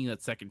them taking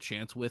that second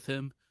chance with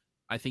him.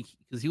 I think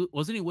because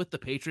wasn't he with the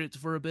Patriots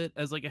for a bit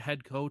as like a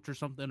head coach or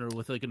something, or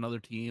with like another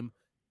team,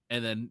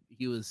 and then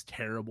he was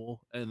terrible,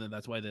 and then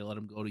that's why they let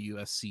him go to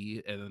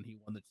USC, and then he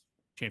won the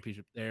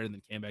championship there, and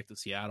then came back to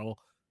Seattle.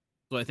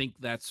 So I think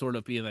that's sort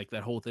of being like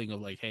that whole thing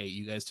of like, hey,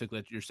 you guys took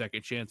your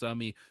second chance on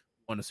me,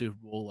 won a Super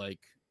Bowl, like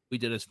we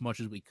did as much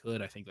as we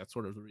could. I think that's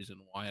sort of the reason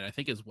why, and I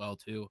think as well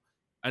too.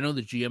 I know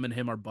the GM and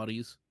him are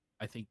buddies.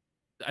 I think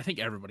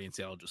everybody in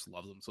Seattle just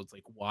loves him. So it's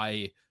like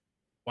why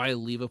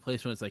leave a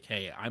place when it's like,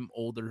 hey, I'm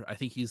older. I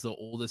think he's the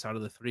oldest out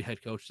of the 3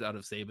 head coaches out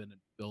of Saban and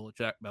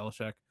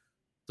Belichick.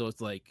 So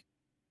it's like,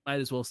 might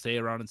as well stay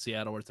around in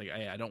Seattle where it's like,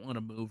 hey, I don't want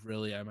to move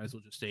really. I might as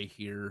well just stay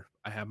here.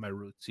 I have my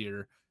roots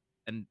here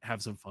and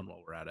have some fun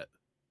while we're at it.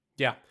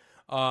 Yeah.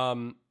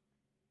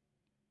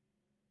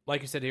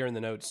 Like you said here in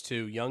the notes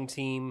too, young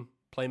team,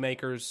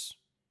 playmakers,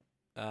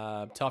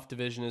 tough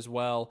division as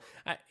well.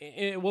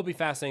 It will be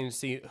fascinating to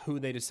see who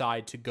they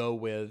decide to go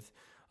with.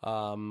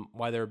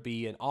 Whether it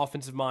be an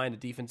offensive mind, a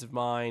defensive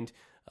mind,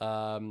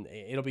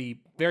 it'll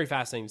be very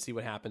fascinating to see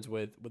what happens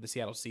with the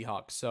Seattle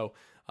Seahawks. So,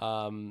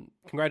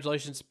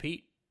 congratulations to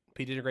Pete.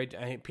 Pete had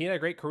a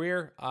great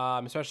career,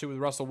 especially with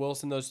Russell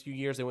Wilson. Those few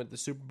years they went to the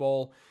Super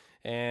Bowl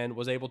and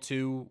was able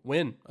to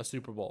win a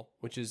Super Bowl,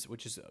 which is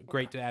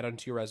great to add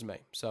onto your resume.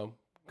 So,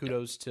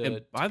 kudos to.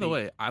 And by the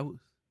way,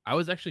 I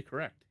was actually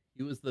correct.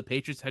 He was the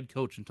Patriots head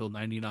coach until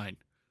 '99.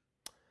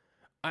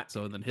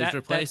 So then his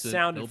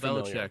replacement, Bill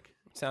Belichick.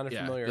 Sounded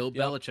familiar. Bill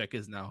Belichick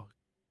is now.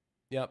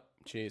 Yep.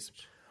 Jeez.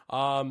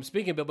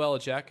 Speaking of Bill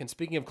Belichick, and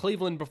speaking of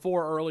Cleveland,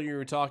 earlier you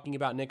were talking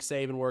about Nick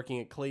Saban working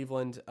at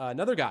Cleveland.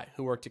 Another guy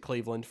who worked at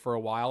Cleveland for a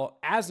while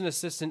as an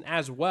assistant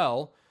as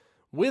well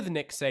with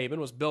Nick Saban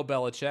was Bill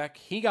Belichick.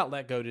 He got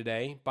let go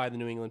today by the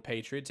New England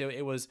Patriots.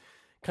 It was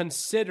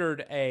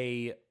considered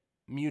a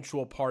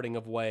mutual parting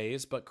of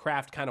ways, but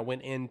Kraft kind of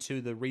went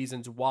into the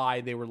reasons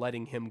why they were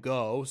letting him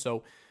go.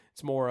 So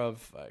it's more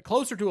of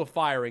closer to a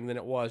firing than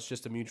it was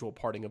just a mutual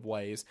parting of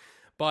ways.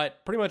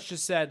 But pretty much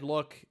just said,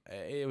 look,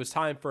 it was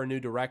time for a new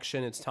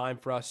direction. It's time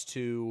for us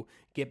to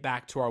get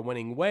back to our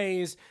winning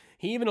ways.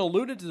 He even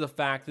alluded to the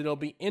fact that it'll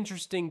be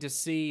interesting to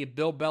see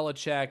Bill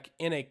Belichick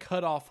in a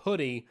cutoff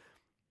hoodie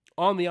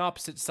on the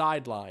opposite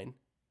sideline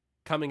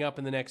coming up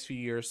in the next few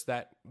years.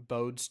 That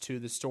bodes to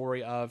the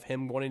story of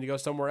him wanting to go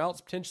somewhere else,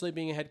 potentially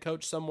being a head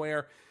coach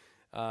somewhere.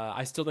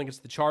 I still think it's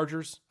the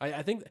Chargers.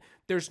 I think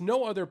there's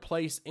no other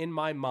place in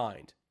my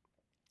mind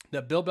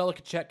that Bill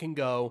Belichick can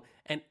go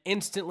and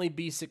instantly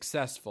be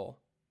successful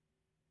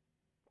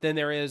than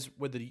there is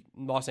with the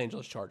Los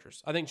Angeles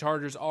Chargers. I think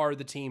Chargers are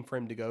the team for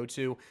him to go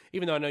to,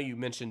 even though I know you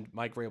mentioned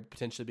Mike Vrabel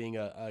potentially being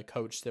a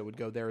coach that would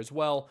go there as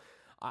well.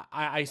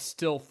 I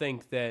still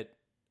think that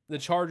the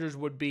Chargers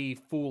would be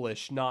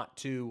foolish not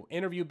to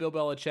interview Bill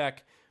Belichick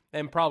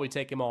and probably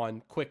take him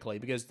on quickly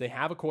because they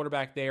have a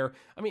quarterback there.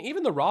 I mean,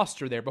 even the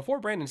roster there, before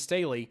Brandon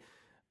Staley,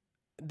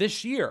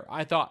 this year,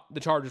 I thought the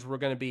Chargers were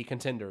going to be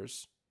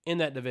contenders in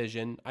that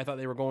division. I thought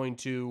they were going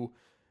to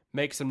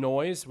make some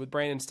noise with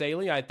Brandon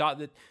Staley. I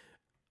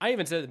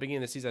even said at the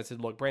beginning of the season, I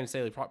said, look, Brandon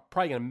Staley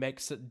probably going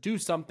to do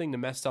something to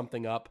mess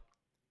something up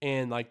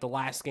in like the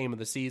last game of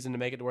the season to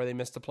make it to where they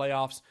missed the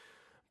playoffs.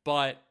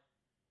 But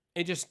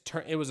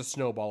it was a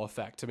snowball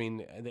effect. I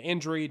mean, the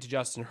injury to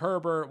Justin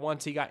Herbert,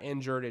 once he got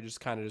injured, it just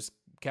kind of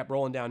kept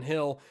rolling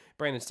downhill.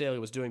 Brandon Staley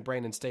was doing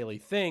Brandon Staley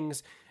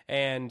things,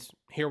 and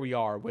here we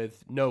are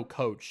with no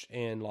coach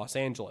in Los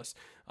Angeles.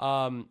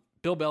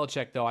 Bill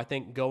Belichick, though, I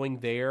think going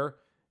there,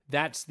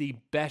 that's the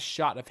best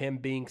shot of him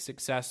being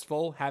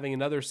successful, having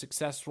another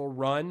successful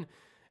run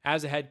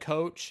as a head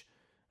coach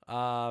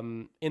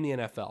in the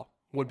NFL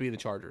would be the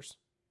Chargers.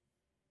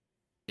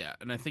 Yeah,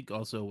 and I think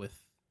also with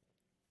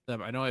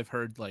them, I know I've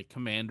heard like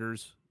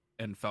Commanders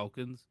and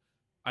Falcons.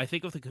 I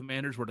think if the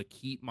Commanders were to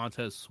keep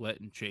Montez Sweat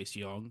and Chase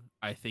Young,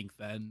 I think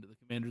then the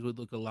Commanders would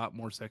look a lot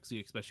more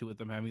sexy, especially with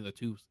them having the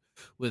two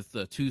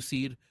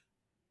seed.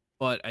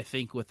 But I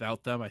think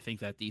without them, I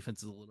think that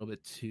defense is a little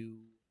bit too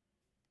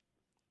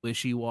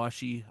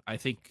wishy-washy. I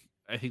think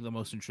the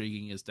most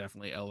intriguing is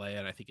definitely LA,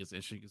 and I think it's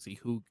interesting to see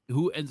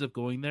who ends up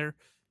going there.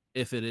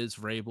 If it is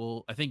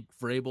Vrabel, I think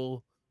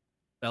Vrabel,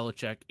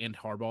 Belichick, and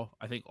Harbaugh.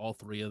 I think all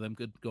three of them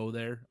could go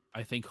there.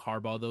 I think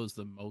Harbaugh, though, is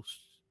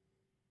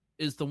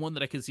the one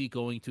that I can see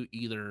going to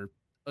either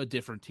a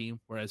different team,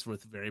 whereas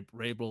with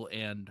Vrabel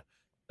and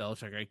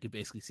Belichick, I could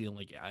basically see them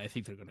like, yeah, I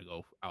think they're going to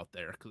go out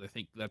there because I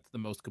think that's the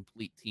most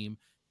complete team.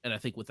 And I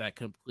think with that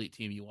complete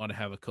team, you want to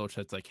have a coach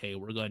that's like, hey,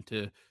 we're going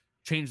to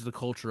change the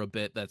culture a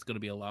bit. That's going to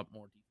be a lot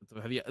more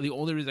defensive heavy. The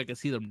only reason I can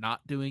see them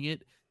not doing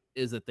it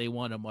is that they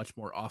want a much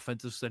more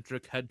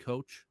offensive-centric head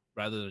coach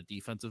rather than a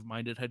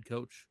defensive-minded head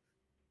coach.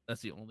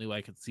 That's the only way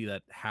I could see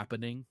that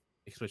happening,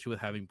 especially with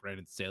having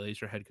Brandon Staley as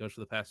your head coach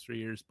for the past 3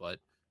 years. But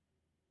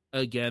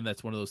again,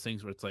 that's one of those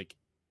things where it's like,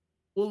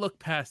 we'll look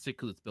past it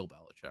because it's Bill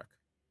Belichick.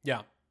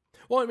 Yeah.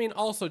 Well, I mean,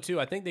 also, too,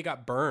 I think they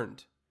got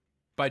burned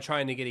by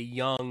trying to get a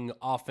young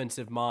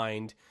offensive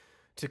mind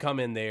to come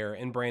in there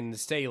and Brandon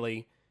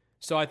Staley.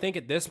 So I think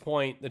at this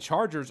point, the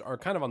Chargers are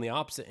kind of on the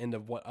opposite end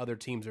of what other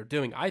teams are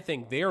doing. I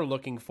think they're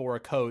looking for a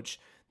coach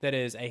that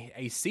is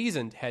a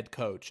seasoned head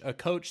coach, a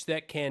coach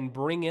that can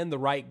bring in the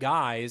right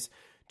guys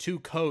to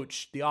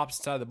coach the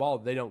opposite side of the ball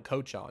that they don't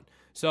coach on.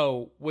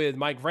 So with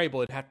Mike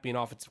Vrabel, it'd have to be an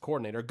offensive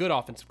coordinator, a good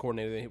offensive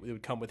coordinator that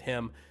would come with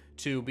him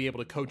to be able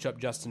to coach up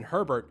Justin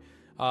Herbert.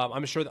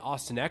 I'm sure that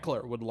Austin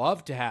Eckler would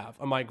love to have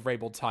a Mike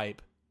Vrabel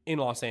type in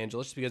Los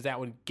Angeles because that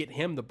would get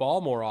him the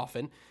ball more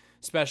often,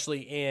 especially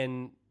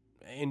in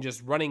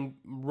just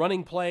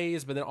running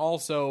plays, but then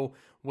also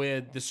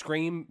with the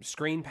screen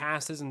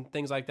passes and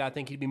things like that. I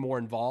think he'd be more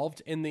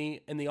involved in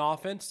the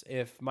offense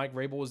if Mike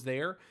Vrabel was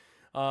there.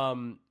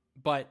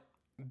 But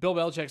Bill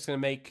Belichick's going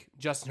to make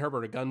Justin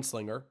Herbert a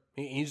gunslinger.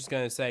 He's just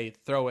going to say,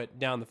 throw it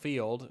down the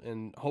field,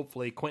 and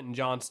hopefully Quentin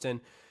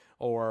Johnston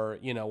or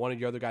one of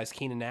your other guys,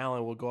 Keenan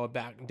Allen, will go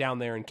back down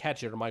there and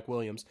catch it, or Mike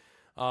Williams.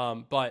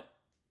 But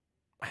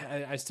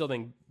I still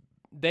think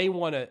they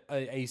want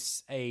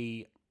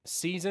a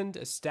seasoned,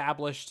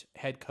 established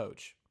head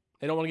coach.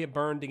 They don't want to get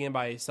burned again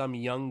by some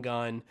young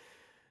gun.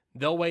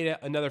 They'll wait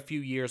another few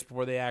years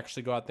before they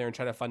actually go out there and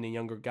try to find a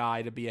younger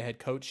guy to be a head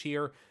coach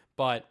here.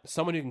 But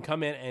someone who can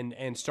come in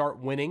and start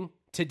winning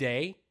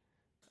today,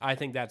 I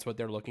think that's what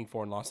they're looking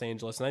for in Los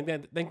Angeles. And I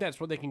think that's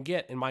what they can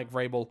get in Mike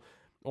Vrabel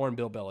or in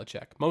Bill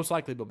Belichick. Most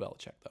likely Bill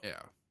Belichick, though.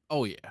 Yeah.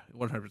 Oh, yeah.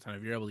 100%.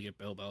 If you're able to get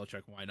Bill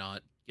Belichick, why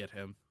not get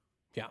him?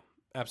 Yeah,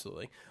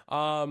 absolutely.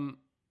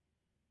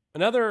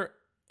 Another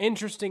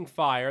interesting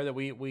fire that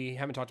we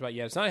haven't talked about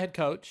yet. It's not a head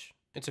coach.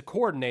 It's a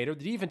coordinator,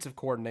 the defensive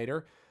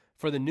coordinator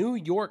for the New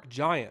York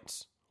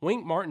Giants,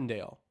 Wink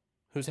Martindale,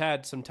 who's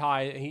had some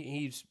tie.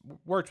 He's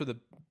worked with the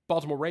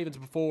Baltimore Ravens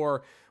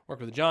before,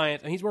 worked with the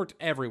Giants, and he's worked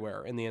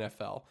everywhere in the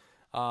NFL.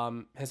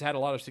 Has had a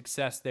lot of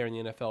success there in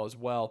the NFL as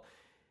well.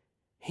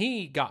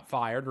 He got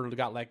fired or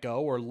got let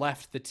go or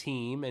left the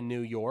team in New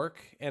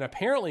York, and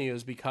apparently it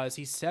was because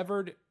he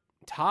severed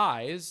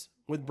ties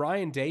with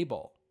Brian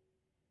Daboll.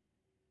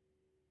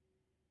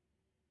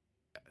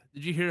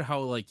 Did you hear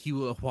how like he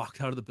walked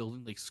out of the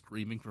building like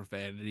screaming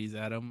profanities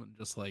at him and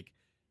just like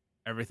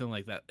everything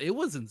like that? It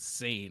was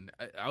insane.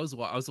 I was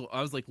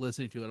like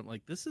listening to it. I'm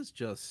like, this is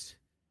just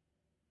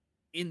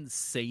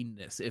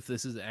insaneness. If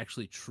this is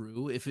actually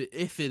true, if it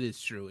is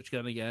true, which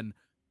again,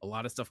 a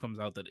lot of stuff comes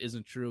out that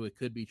isn't true. It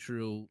could be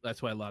true.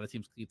 That's why a lot of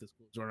teams keep this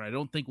closed door. I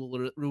don't think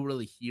we'll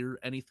really hear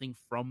anything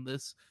from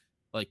this,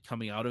 like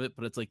coming out of it.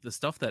 But it's like the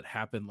stuff that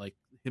happened, like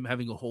him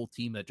having a whole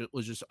team that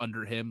was just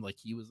under him, like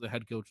he was the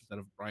head coach instead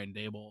of Brian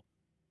Daboll.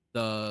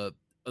 The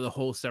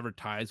whole severed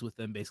ties with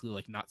them, basically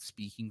like not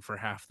speaking for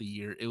half the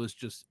year.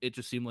 It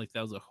just seemed like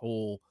that was a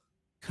whole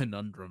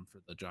conundrum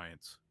for the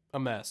Giants. A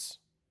mess.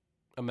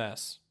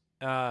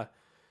 Yeah,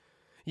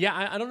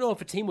 I don't know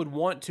if a team would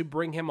want to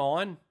bring him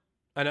on.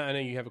 I know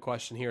you have a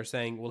question here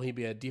saying, will he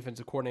be a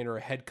defensive coordinator or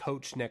a head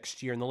coach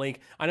next year in the league?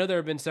 I know there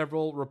have been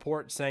several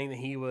reports saying that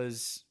he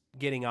was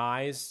getting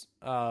eyes.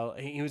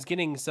 He was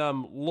getting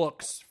some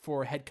looks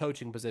for head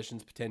coaching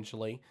positions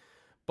potentially.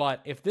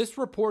 But if this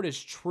report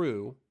is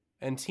true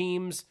and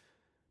teams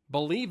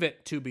believe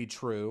it to be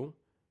true,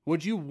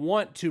 would you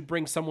want to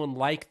bring someone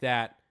like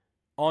that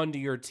onto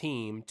your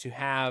team to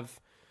have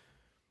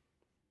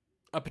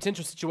a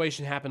potential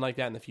situation happen like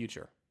that in the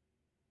future?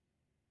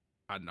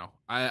 I don't know.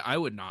 I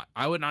would not.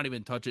 I would not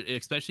even touch it,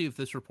 especially if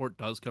this report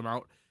does come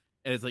out.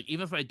 And it's like,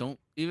 even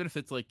if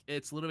it's like,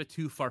 it's a little bit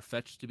too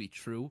far-fetched to be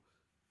true,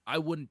 I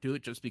wouldn't do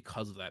it just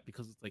because of that.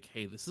 Because it's like,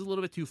 hey, this is a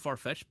little bit too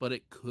far-fetched, but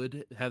it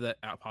could have that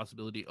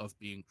possibility of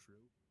being true.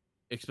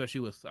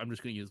 Especially with, I'm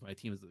just going to use my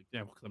team as an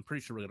example, because I'm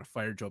pretty sure we're going to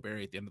fire Joe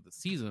Barry at the end of the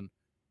season.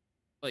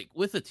 Like,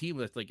 with a team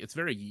that's like, it's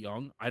very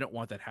young, I don't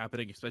want that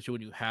happening, especially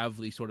when you have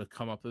these sort of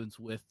comeuppance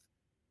with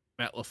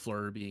Matt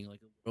LaFleur being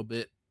like a little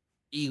bit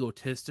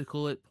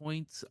egotistical at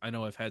points. I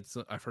know I've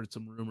heard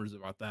some rumors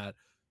about that.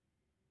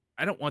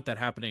 I don't want that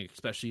happening,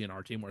 especially in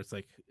our team where it's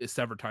like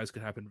severed ties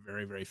could happen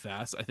very, very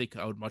fast. I think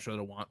I would much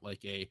rather want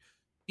like a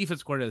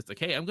defense coordinator that's like,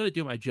 hey, I'm going to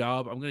do my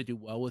job, I'm going to do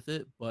well with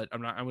it, but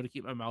I'm going to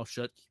keep my mouth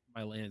shut, keep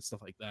my lane and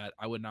stuff like that.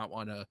 I would not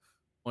want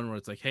one where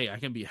it's like, hey, I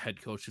can be a head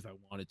coach if I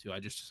wanted to. I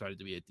just decided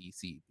to be a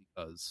DC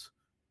because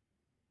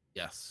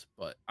yes,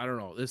 but I don't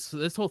know.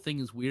 This whole thing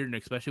is weird, and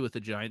especially with the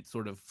Giants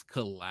sort of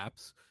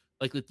collapse.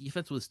 Like, the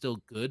defense was still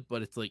good,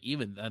 but it's like,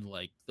 even then,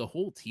 like, the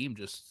whole team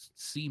just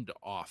seemed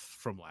off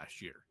from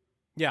last year.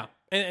 Yeah,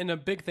 and a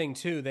big thing,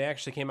 too, they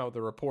actually came out with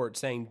a report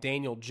saying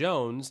Daniel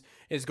Jones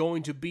is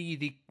going to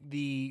be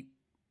the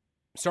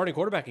starting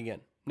quarterback again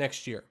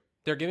next year.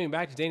 They're giving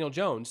back to Daniel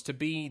Jones to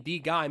be the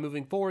guy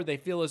moving forward. They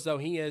feel as though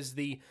he is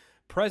the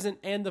present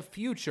and the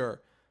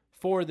future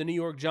for the New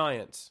York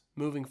Giants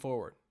moving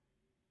forward.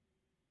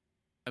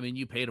 I mean,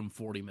 you paid him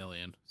 $40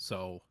 million,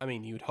 so... I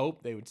mean, you'd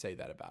hope they would say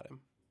that about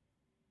him.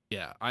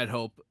 Yeah, I'd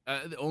hope.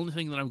 The only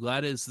thing that I'm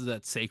glad is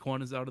that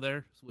Saquon is out of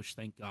there, which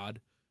thank God.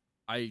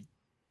 I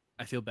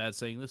feel bad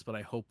saying this, but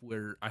I hope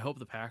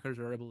the Packers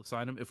are able to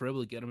sign him. If we're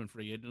able to get him in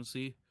free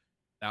agency,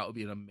 that would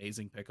be an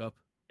amazing pickup.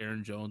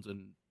 Aaron Jones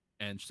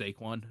and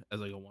Saquon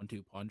as like a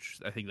 1-2 punch.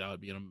 I think that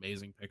would be an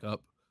amazing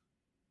pickup.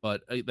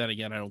 But then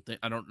again,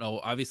 I don't know.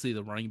 Obviously,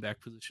 the running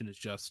back position is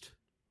just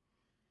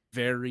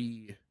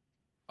very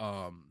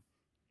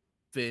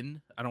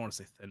thin. I don't want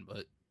to say thin,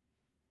 but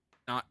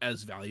not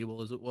as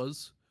valuable as it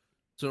was.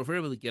 So if we're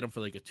able to get him for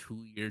like a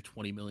 2-year,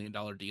 $20 million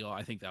deal,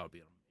 I think that would be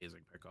an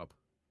amazing pickup.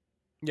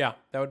 Yeah,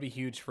 that would be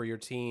huge for your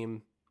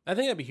team. I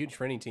think that'd be huge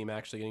for any team,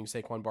 actually, getting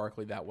Saquon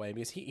Barkley that way,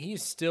 because he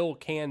still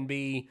can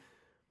be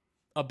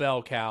a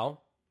bell cow.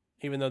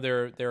 Even though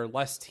there are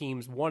less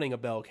teams wanting a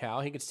bell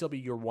cow, he could still be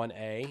your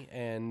 1A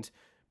and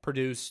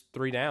produce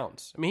 3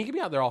 downs. I mean, he could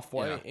be out there all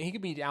 4. Yeah. He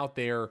could be out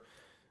there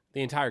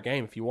the entire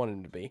game if you wanted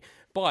him to be.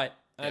 But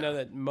I know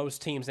that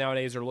most teams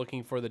nowadays are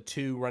looking for the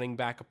 2 running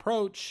back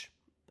approach,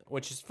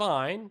 which is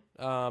fine.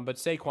 But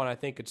Saquon, I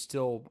think, could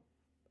still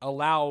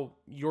allow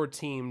your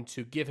team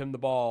to give him the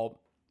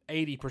ball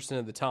 80%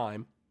 of the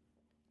time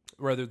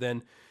rather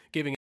than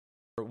giving it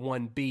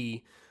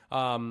 1B.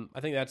 I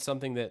think that's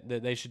something that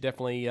they should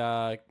definitely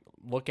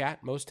look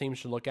at. Most teams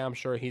should look at. I'm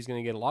sure he's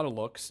going to get a lot of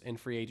looks in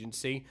free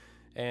agency.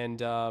 And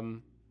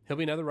he'll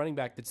be another running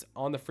back that's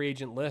on the free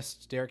agent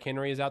list. Derrick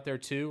Henry is out there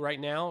too right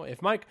now.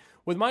 With Mike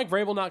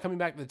Vrabel not coming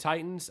back to the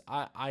Titans,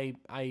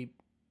 I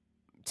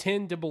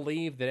tend to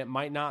believe that it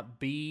might not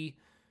be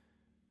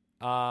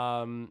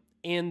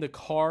in the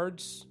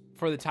cards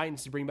for the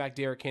Titans to bring back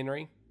Derrick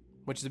Henry,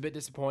 which is a bit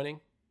disappointing.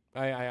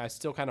 I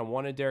still kind of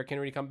wanted Derrick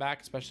Henry to come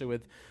back, especially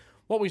with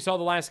what we saw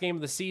the last game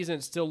of the season.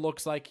 It still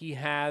looks like he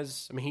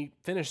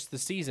finished the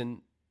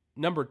season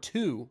number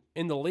 2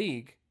 in the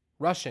league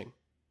rushing.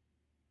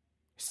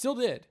 Still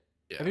did.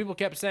 Yeah. And people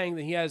kept saying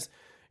that he has,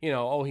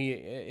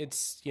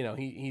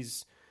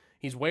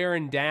 he's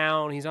wearing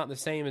down. He's not the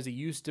same as he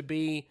used to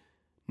be.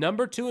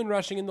 Number 2 in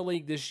rushing in the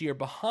league this year,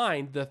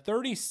 behind the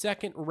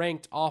 32nd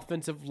ranked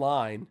offensive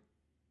line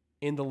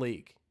in the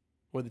league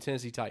with the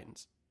Tennessee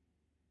Titans.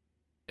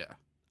 Yeah.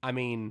 I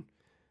mean,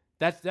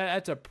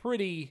 that's a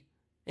pretty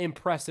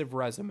impressive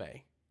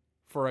resume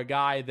for a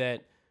guy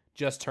that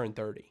just turned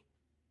 30.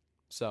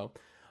 So,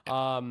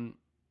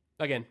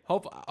 again,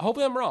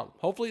 hopefully I'm wrong.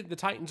 Hopefully the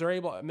Titans are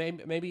able.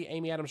 Maybe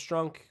Amy Adams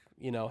Strunk,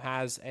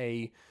 has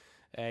a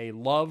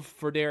love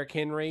for Derrick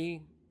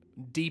Henry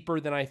deeper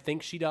than I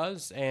think she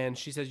does, and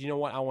she says, you know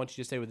what, I want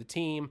you to stay with the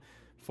team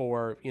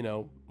for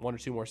 1 or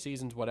 2 more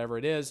seasons, whatever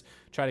it is.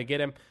 Try to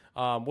get him.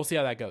 We'll see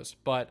how that goes.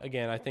 But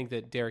again, I think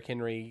that Derrick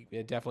Henry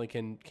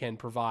definitely can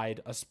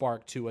provide a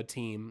spark to a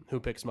team who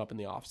picks him up in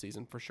the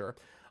offseason for sure.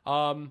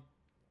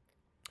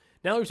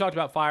 Now that we've talked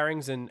about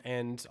firings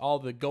and all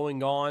the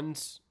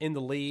going-ons in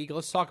the league,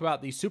 let's talk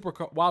about the Super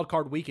Wild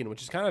Card Weekend,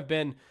 which has kind of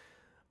been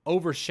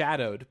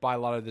overshadowed by a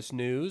lot of this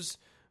news.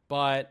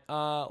 But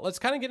let's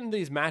kind of get into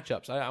these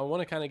matchups. I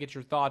want to kind of get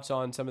your thoughts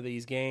on some of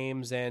these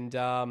games. And,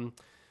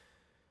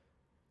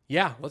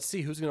 let's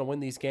see who's going to win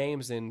these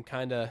games and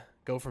kind of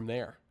go from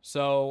there.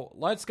 So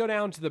let's go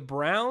down to the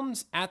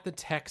Browns at the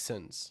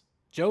Texans.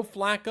 Joe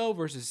Flacco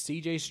versus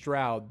C.J.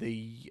 Stroud,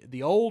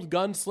 the old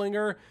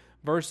gunslinger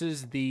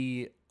versus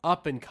the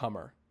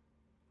up-and-comer,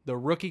 the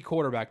rookie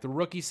quarterback, the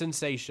rookie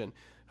sensation.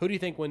 Who do you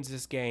think wins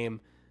this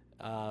game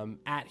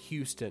at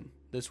Houston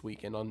this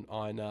weekend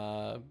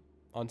on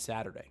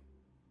Saturday?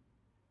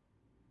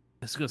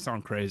 This is going to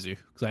sound crazy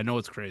because I know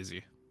it's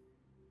crazy.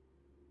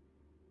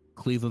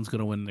 Cleveland's going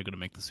to win. They're going to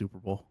make the Super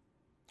Bowl.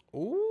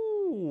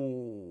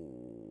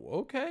 Ooh,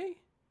 okay.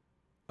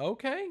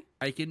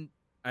 I can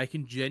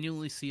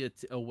genuinely see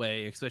it a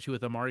way, especially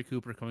with Amari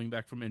Cooper coming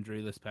back from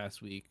injury this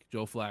past week.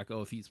 Joe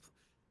Flacco,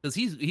 because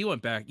he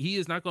went back. He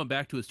is not going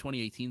back to his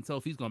 2018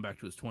 self. He's going back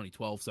to his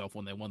 2012 self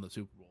when they won the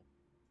Super Bowl.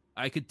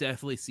 I could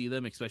definitely see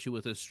them, especially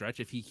with this stretch.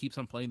 If he keeps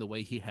on playing the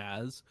way he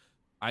has,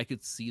 I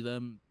could see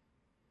them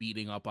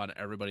beating up on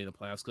everybody in the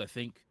playoffs. Because I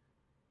think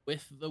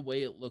with the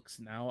way it looks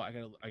now, I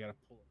gotta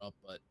pull it up,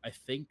 but I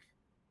think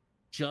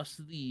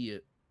just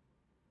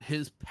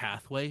his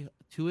pathway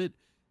to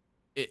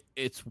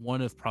it's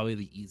one of probably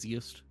the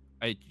easiest.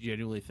 I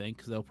genuinely think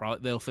because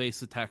they'll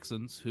face the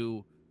Texans,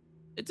 who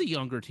it's a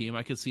younger team.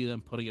 I could see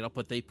them putting it up,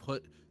 but they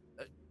put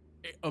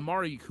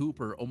Amari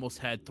Cooper almost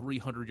had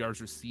 300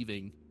 yards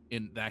receiving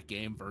in that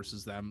game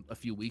versus them a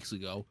few weeks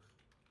ago.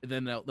 And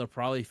then they'll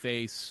probably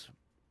face,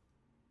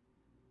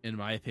 in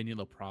my opinion,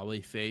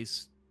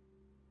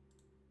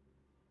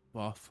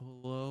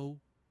 Buffalo,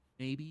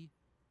 maybe.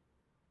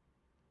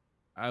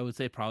 I would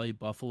say probably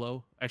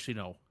Buffalo. Actually,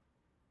 no. I'm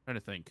trying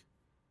to think.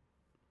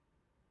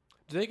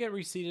 Do they get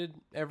reseeded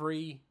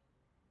every?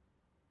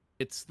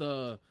 It's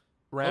the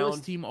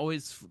round.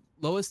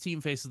 Lowest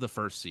team faces the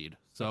first seed.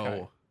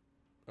 So,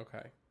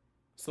 okay.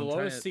 So the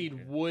lowest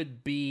seed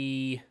would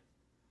be.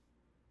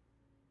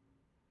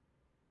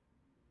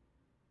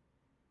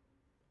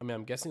 I mean,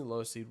 I'm guessing the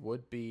lowest seed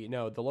would be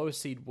the lowest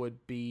seed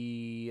would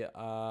be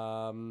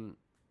the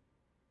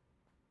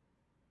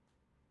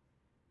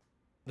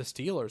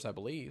Steelers, I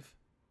believe.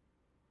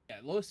 Yeah,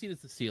 lowest seed is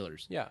the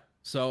Steelers. Yeah.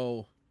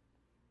 So,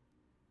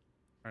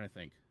 trying to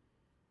think.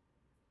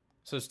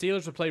 So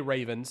Steelers would play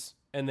Ravens,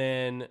 and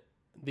then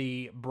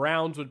the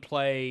Browns would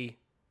play.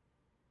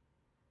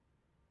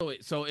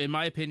 So in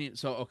my opinion,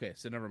 so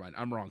never mind.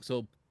 I'm wrong.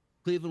 So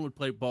Cleveland would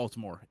play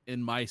Baltimore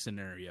in my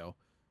scenario.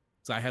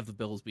 So I have the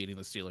Bills beating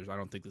the Steelers. I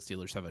don't think the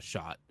Steelers have a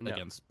shot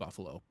against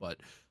Buffalo. But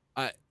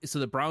so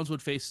the Browns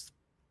would face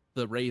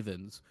the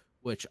Ravens,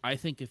 which I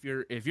think if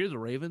you're the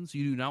Ravens,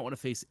 you do not want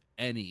to face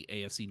any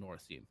AFC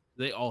North team.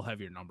 They all have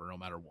your number no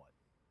matter what.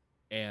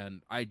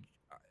 And I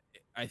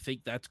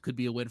think that could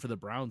be a win for the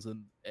Browns.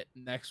 And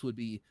next would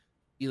be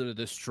either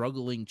the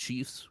struggling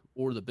Chiefs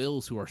or the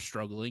Bills, who are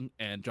struggling,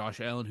 and Josh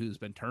Allen, who's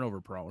been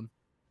turnover prone.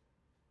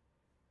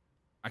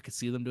 I could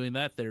see them doing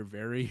that. They're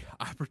very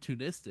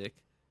opportunistic.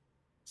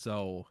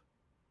 So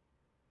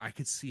I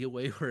could see a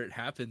way where it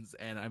happens,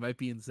 and I might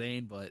be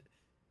insane, but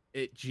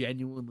it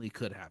genuinely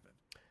could happen.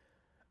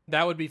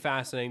 That would be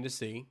fascinating to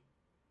see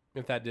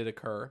if that did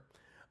occur.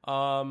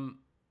 I'm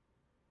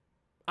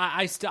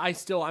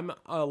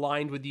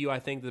aligned with you. I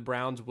think the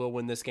Browns will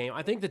win this game.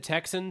 I think the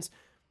Texans,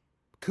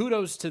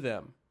 kudos to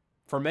them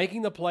for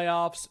making the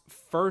playoffs.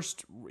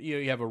 First,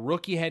 you have a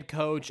rookie head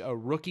coach, a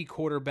rookie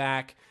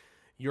quarterback.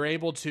 You're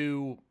able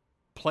to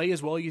play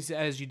as well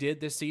as you did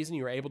this season.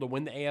 You were able to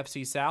win the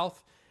AFC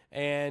South,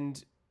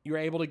 and you're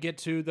able to get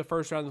to the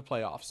first round of the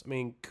playoffs. I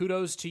mean,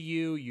 kudos to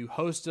you. You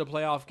hosted a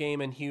playoff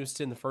game in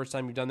Houston, the first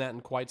time you've done that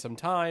in quite some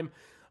time.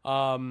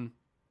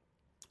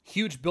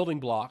 Huge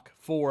building block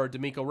for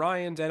DeMeco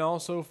Ryans and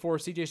also for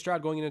C.J.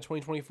 Stroud going into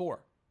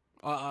 2024.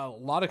 A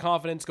lot of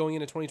confidence going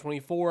into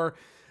 2024.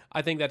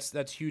 I think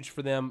that's huge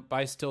for them, but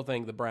I still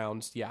think the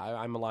Browns,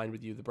 I'm aligned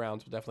with you. The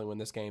Browns will definitely win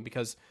this game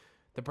because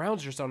the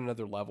Browns are just on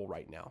another level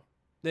right now.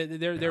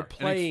 They're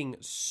playing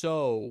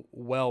so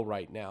well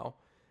right now,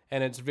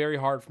 and it's very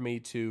hard for me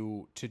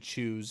to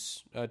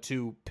choose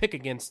to pick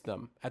against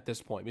them at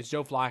this point because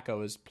Joe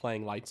Flacco is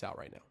playing lights out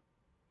right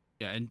now.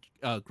 Yeah,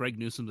 and Greg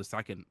Newsome the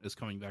second is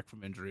coming back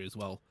from injury as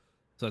well.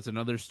 So that's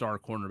another star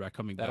cornerback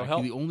coming That'll back.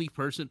 help. The only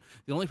person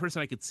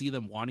I could see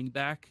them wanting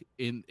back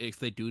in if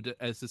they do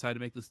decide to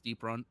make this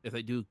deep run, if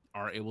they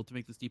are able to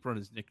make this deep run,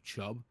 is Nick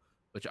Chubb,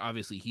 which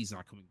obviously he's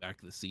not coming back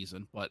this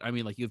season. But I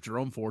mean, like you have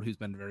Jerome Ford, who's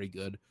been very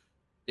good.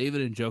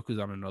 David Njoku's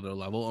on another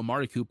level.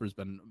 Amari Cooper's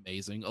been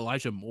amazing.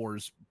 Elijah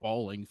Moore's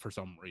balling for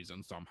some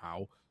reason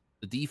somehow.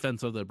 The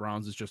defense of the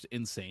Browns is just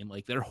insane.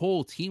 Like their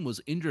whole team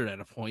was injured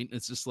at a point.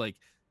 It's just like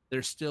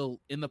they're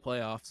still in the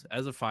playoffs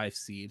as a 5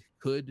 seed.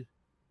 Could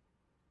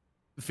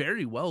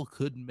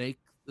make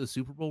the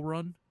Super Bowl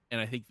run,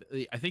 and I think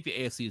the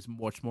AFC is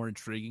much more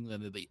intriguing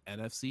than the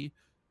NFC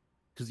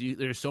because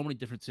there's so many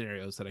different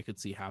scenarios that I could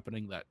see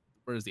happening. That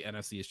whereas the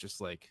NFC is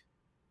just like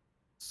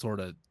sort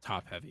of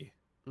top heavy.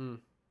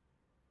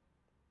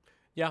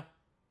 Yeah,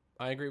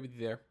 I agree with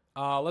you there.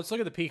 Let's look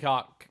at the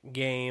Peacock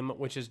game,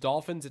 which is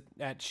Dolphins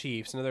at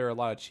Chiefs. I know there are a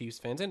lot of Chiefs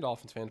fans and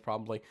Dolphins fans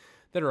probably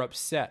that are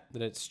upset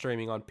that it's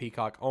streaming on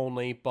Peacock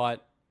only,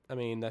 but I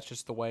mean, that's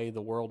just the way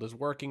the world is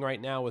working right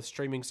now with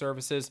streaming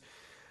services.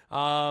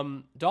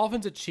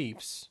 Dolphins at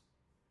Chiefs.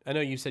 I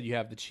know you said you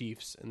have the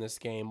Chiefs in this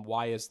game.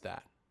 Why is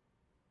that?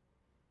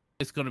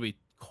 It's going to be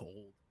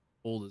cold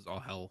as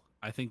all hell.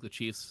 I think the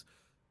Chiefs,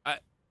 I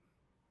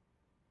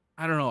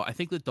don't know. I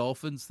think the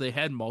Dolphins, they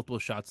had multiple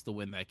shots to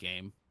win that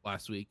game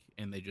last week,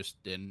 and they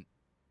just didn't.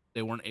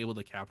 They weren't able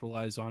to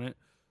capitalize on it.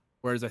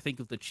 Whereas I think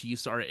if the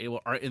Chiefs are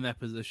in that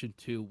position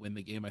to win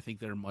the game, I think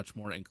they're much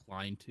more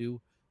inclined to.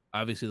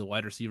 Obviously, the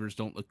wide receivers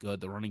don't look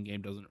good. The running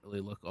game doesn't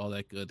really look all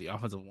that good. The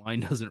offensive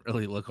line doesn't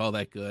really look all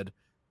that good.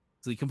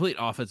 So the complete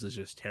offense is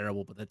just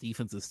terrible, but that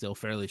defense is still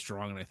fairly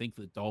strong. And I think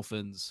the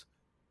Dolphins'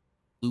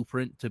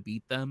 blueprint to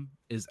beat them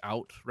is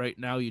out right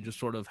now. You just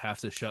sort of have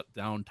to shut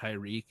down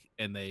Tyreek,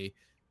 and they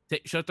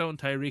shut down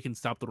Tyreek and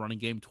stop the running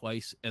game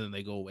twice, and then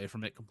they go away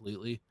from it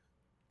completely.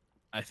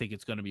 I think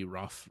it's going to be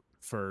rough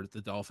for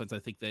the Dolphins. I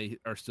think they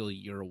are still a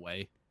year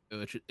away,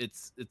 which it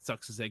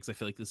sucks to say because I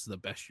feel like this is the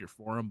best year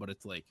for them, but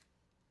it's like,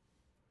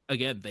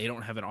 again, they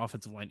don't have an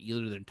offensive line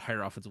either. Their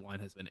entire offensive line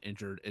has been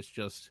injured. It's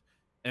just,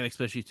 and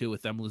especially too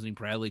with them losing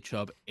Bradley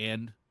Chubb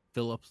and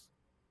Phillips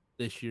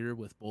this year,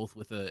 with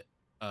a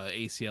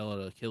ACL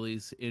and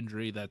Achilles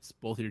injury. That's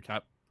both of your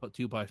top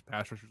 2 pass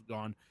rushers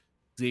gone.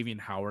 Xavier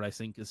Howard, I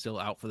think, is still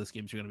out for this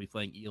game. So you're going to be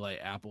playing Eli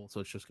Apple, so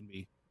it's just going to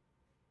be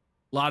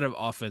a lot of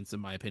offense, in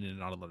my opinion, and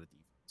not a lot of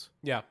defense.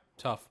 Yeah,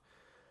 tough.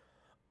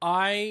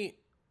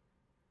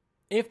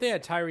 If they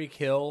had Tyreek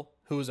Hill,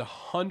 who was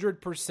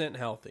 100%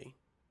 healthy,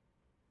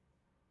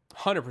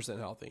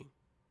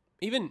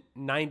 even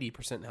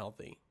 90%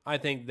 healthy, I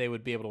think they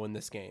would be able to win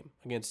this game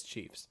against the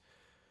Chiefs.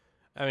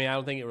 I mean, I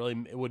don't think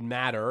it would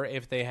matter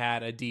if they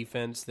had a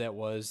defense that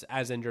was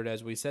as injured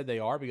as we said they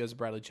are because of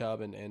Bradley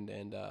Chubb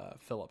and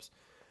Phillips.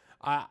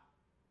 I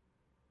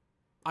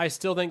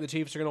still think the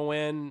Chiefs are going to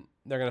win.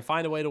 They're going to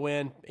find a way to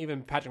win.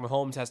 Even Patrick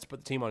Mahomes has to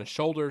put the team on his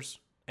shoulders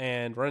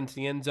and run into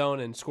the end zone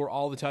and score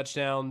all the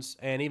touchdowns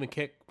and even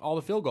kick all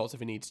the field goals if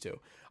he needs to.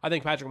 I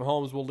think Patrick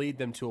Mahomes will lead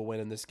them to a win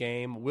in this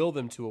game, will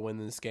them to a win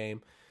in this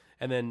game.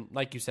 And then,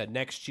 like you said,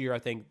 next year I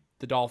think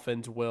the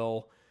Dolphins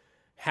will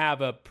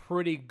have a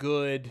pretty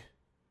good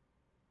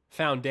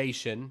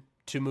foundation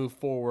to move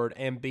forward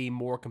and be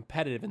more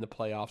competitive in the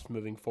playoffs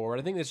moving forward.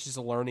 I think this is just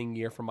a learning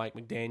year for Mike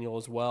McDaniel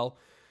as well.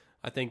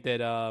 I think that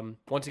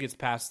once it gets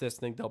past this, I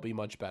think they'll be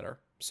much better.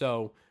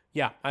 So,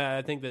 yeah,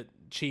 I think that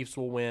Chiefs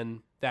will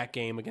win that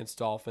game against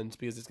Dolphins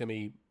because it's going to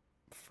be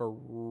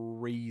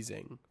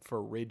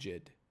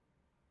frigid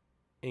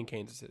in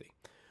Kansas City.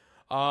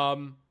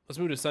 Let's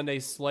move to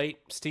Sunday's slate.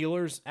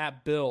 Steelers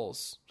at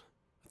Bills.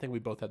 I think we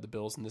both had the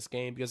Bills in this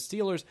game because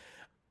Steelers,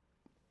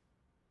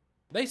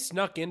 they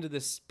snuck into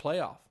this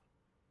playoff.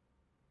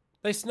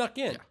 They snuck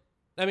in. Yeah.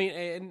 I mean,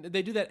 and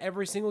they do that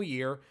every single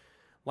year.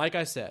 Like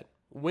I said,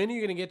 when are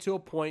you going to get to a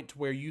point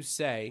where you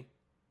say,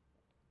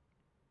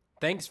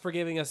 thanks for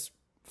giving us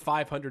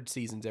 500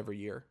 seasons every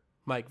year,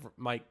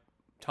 Mike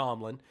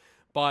Tomlin,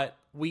 but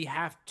we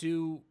have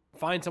to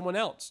find someone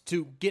else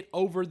to get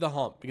over the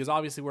hump because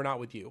obviously we're not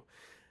with you.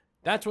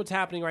 That's what's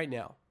happening right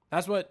now.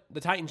 That's what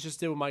the Titans just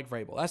did with Mike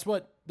Vrabel. That's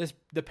what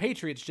the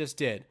Patriots just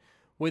did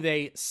with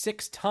a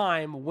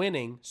 6-time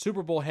winning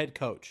Super Bowl head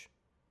coach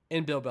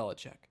in Bill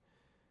Belichick.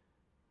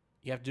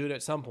 You have to do it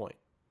at some point.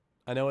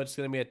 I know it's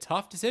going to be a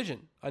tough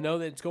decision. I know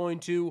that it's going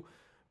to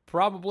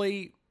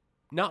probably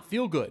not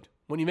feel good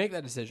when you make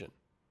that decision.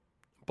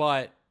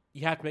 But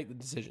you have to make the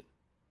decision.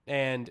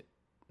 And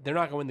they're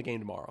not going to win the game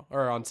tomorrow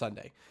or on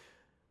Sunday.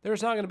 They're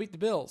just not going to beat the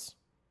Bills,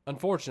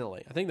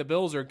 unfortunately. I think the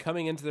Bills are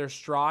coming into their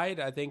stride.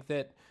 I think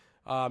that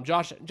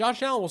Josh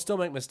Allen will still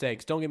make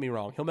mistakes. Don't get me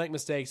wrong. He'll make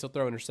mistakes. He'll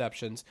throw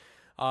interceptions.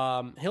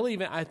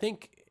 I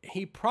think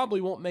he probably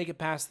won't make it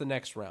past the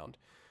next round.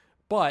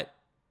 But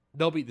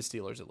they'll beat the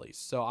Steelers at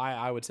least. So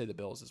I would say the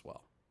Bills as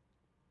well.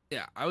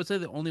 Yeah, I would say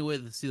the only way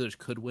the Steelers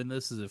could win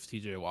this is if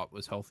TJ Watt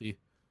was healthy.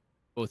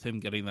 With him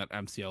getting that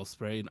MCL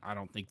sprain, I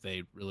don't think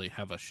they really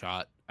have a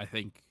shot. I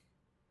think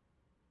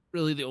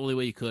really the only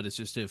way you could is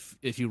just if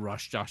you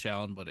rush Josh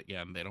Allen, but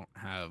again,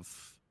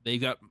 they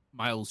got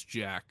Miles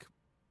Jack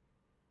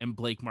and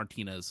Blake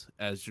Martinez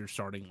as your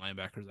starting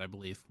linebackers, I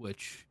believe,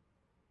 which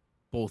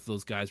both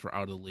those guys were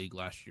out of the league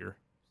last year.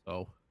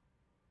 So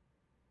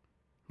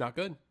Not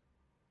good.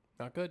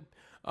 Not good.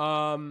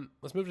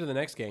 Let's move to the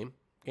next game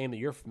that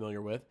you're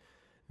familiar with.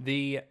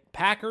 The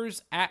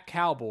Packers at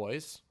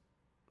Cowboys,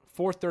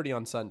 4:30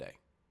 on Sunday.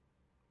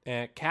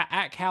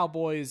 At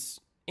Cowboys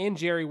in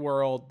Jerry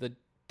World, the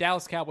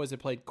Dallas Cowboys have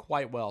played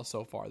quite well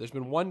so far. There's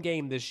been one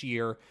game this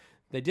year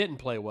they didn't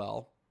play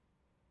well,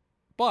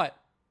 but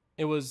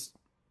it was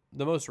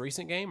the most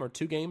recent game or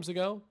 2 games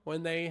ago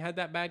when they had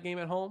that bad game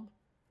at home.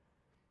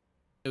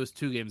 it was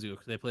 2 games ago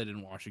because they played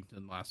in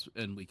Washington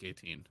in week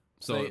 18.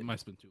 So it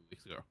must have been 2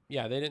 weeks ago.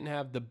 Yeah, they didn't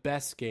have the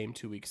best game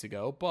 2 weeks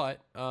ago, but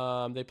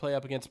they play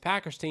up against a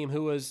Packers team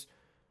who was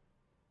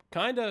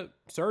kind of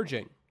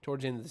surging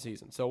towards the end of the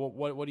season. So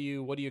what do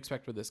you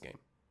expect with this game?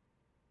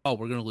 Oh,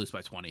 we're gonna lose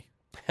by 20.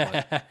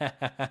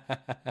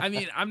 I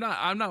mean, I'm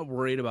not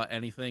worried about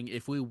anything.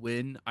 If we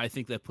win, I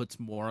think that puts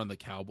more on the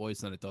Cowboys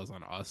than it does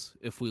on us.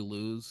 If we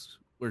lose,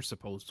 we're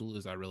supposed to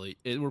lose.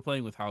 We're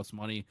playing with house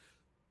money.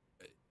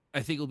 I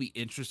think it'll be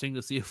interesting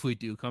to see if we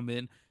do come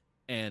in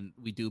and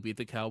we do beat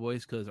the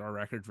Cowboys, because our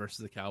record versus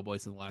the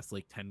Cowboys in the last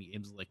 10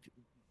 games is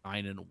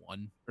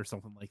 9-1 or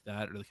something like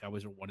that, or the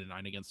Cowboys are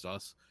 1-9 against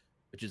us,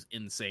 which is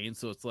insane.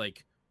 So it's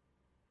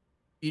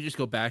you just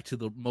go back to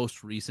the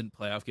most recent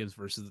playoff games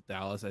versus the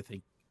Dallas. I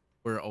think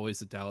we're always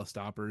the Dallas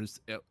stoppers.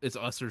 It's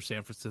us or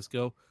San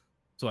Francisco.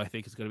 So I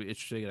think it's going to be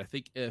interesting. And I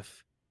think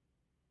if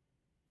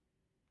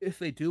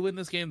they do win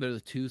this game, they're the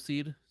 2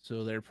 seed.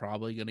 So they're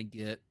probably going to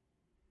get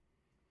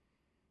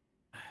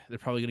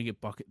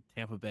bucket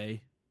Tampa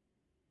Bay,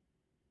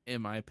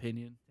 in my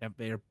opinion. Tampa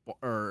Bay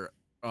or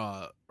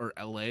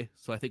LA.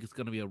 So I think it's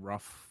going to be a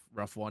rough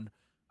one.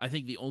 I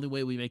think the only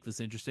way we make this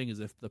interesting is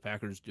if the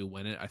Packers do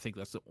win it. I think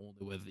that's the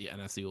only way the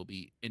NFC will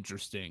be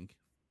interesting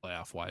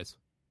playoff wise.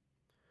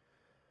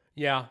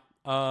 Yeah.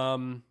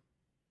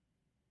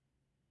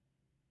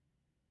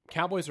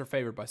 Cowboys are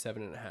favored by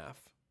 7.5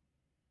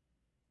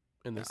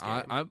 in this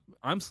game.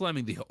 I'm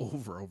slamming the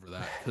over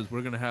that, because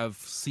we're gonna have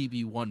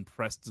CB1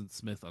 Preston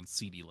Smith on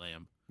CeeDee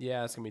Lamb.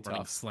 Yeah, it's gonna be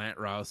running tough.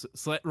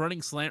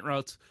 Running slant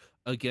routes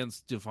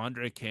against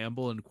Devondre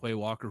Campbell and Quay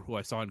Walker, who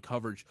I saw in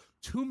coverage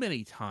too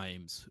many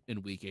times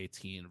in Week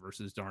 18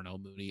 versus Darnell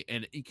Mooney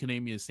and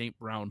Economia St.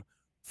 Brown,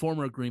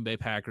 former Green Bay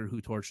Packer,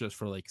 who torched us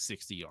for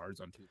 60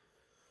 yards on 2.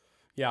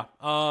 Yeah,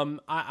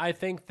 I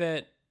think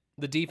that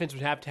the defense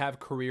would have to have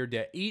career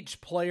day.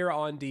 Each player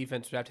on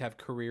defense would have to have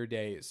career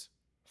days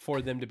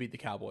for them to beat the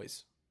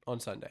Cowboys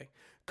on Sunday.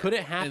 Could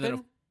it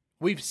happen?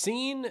 We've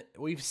seen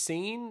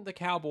the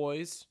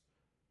Cowboys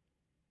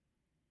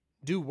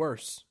do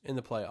worse in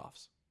the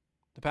playoffs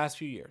the past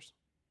few years,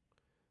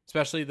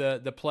 especially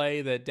the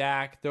play that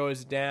Dak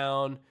throws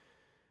down,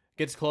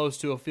 gets close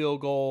to a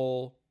field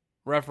goal,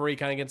 referee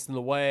kind of gets in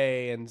the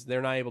way, and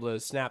they're not able to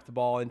snap the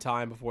ball in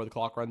time before the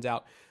clock runs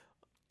out.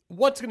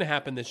 What's going to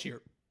happen this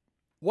year?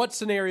 What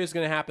scenario is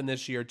going to happen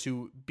this year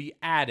to be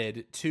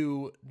added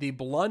to the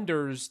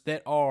blunders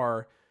that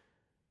are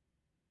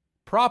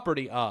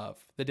property of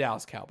the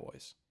Dallas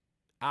Cowboys?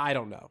 I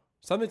don't know.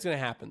 Something's going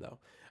to happen, though.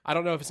 I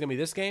don't know if it's going to be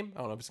this game.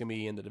 I don't know if it's going to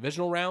be in the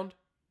divisional round.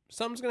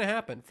 Something's going to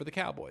happen for the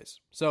Cowboys.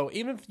 So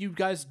even if you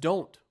guys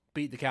don't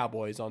beat the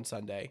Cowboys on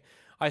Sunday,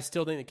 I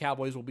still think the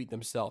Cowboys will beat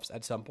themselves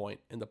at some point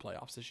in the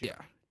playoffs this year.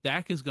 Yeah.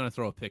 Dak is going to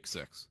throw a pick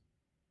 6.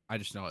 I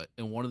just know it.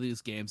 In one of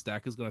these games,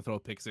 Dak is going to throw a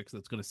pick 6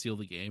 that's going to seal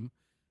the game.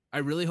 I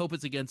really hope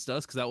it's against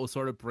us, because that will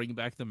sort of bring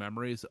back the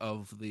memories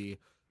of the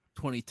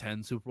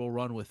 2010 Super Bowl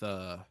run with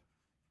I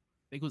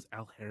think it was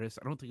Al Harris.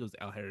 I don't think it was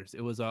Al Harris.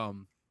 It was oh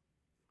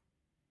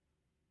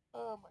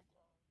my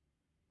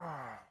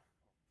god.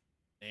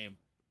 Name.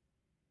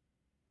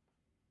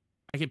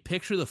 I can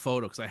picture the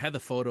photo, because I had the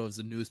photo as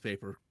a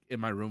newspaper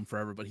in my room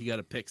forever, but he got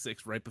a pick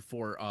 6 right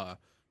before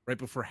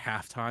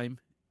halftime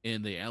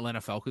in the Atlanta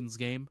Falcons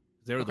game.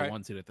 They were the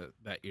ones in it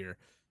that year.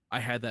 I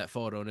had that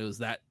photo, and it was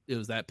that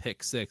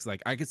pick 6.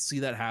 I could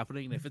see that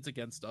happening, and if it's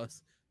against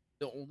us,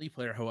 the only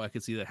player who I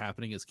could see that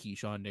happening is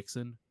Keyshawn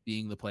Nixon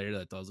being the player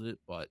that does it.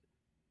 But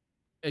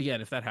again,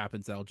 if that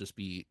happens, that'll just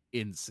be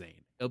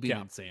insane. It'll be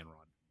an insane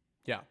run.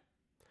 Yeah,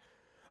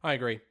 I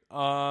agree.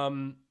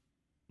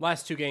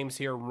 Last 2 games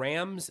here: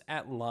 Rams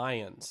at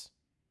Lions.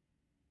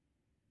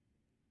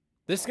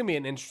 This is gonna be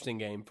an interesting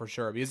game for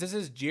sure, because this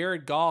is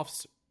Jared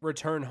Goff's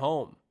return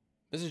home.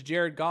 This is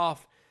Jared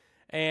Goff,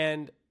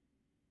 and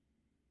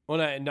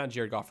not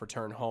Jared Goff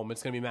return home.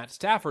 It's going to be Matt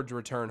Stafford's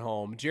return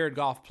home. Jared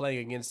Goff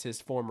playing against his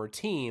former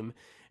team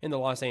in the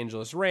Los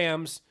Angeles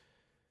Rams.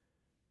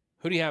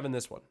 Who do you have in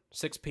this one?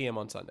 6 p.m.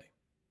 on Sunday.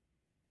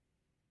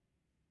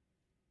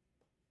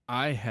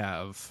 I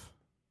have,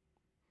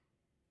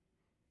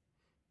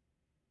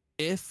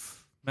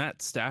 if Jared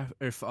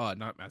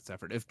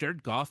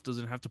Goff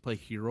doesn't have to play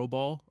hero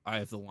ball, I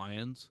have the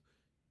Lions.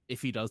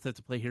 If he does have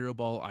to play hero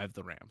ball, I have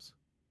the Rams.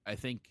 I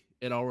think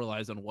it all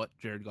relies on what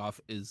Jared Goff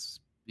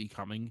is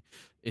becoming.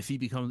 If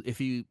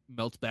he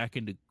melts back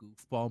into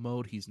goofball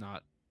mode, he's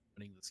not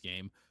winning this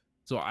game.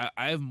 So I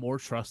have more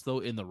trust, though,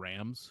 in the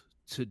Rams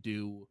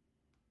to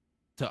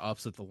to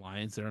upset the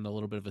Lions. They're in a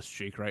little bit of a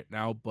streak right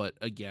now, but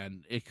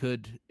again, it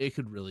could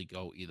really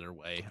go either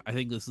way. I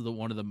think this is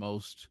one of the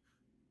most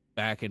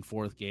back and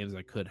forth games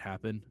that could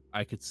happen.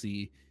 I could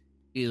see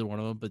either one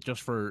of them, but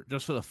just for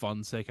the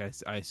fun's sake,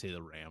 I say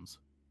the Rams.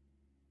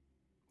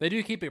 They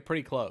do keep it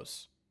pretty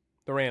close.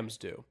 The Rams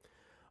do.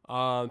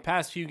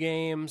 Past few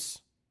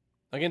games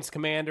against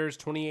Commanders,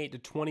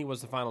 28-20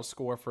 was the final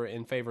score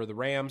in favor of the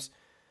Rams.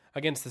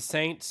 Against the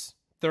Saints,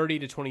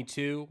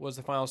 30-22 was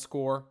the final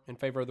score in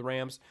favor of the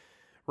Rams.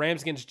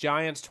 Rams against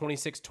Giants,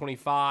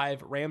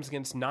 26-25. Rams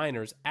against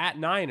Niners at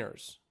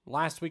Niners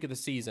last week of the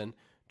season,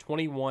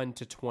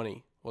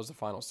 21-20 was the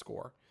final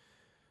score.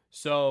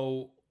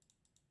 So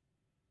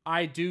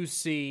I do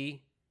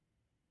see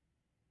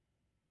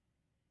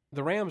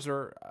the Rams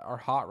are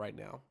hot right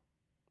now.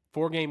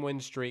 4-game win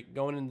streak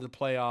going into the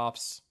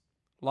playoffs.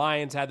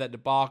 Lions had that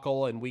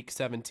debacle in week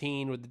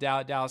 17 with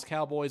the Dallas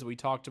Cowboys we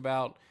talked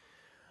about.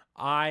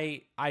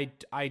 It'd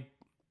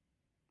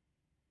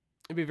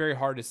be very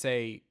hard to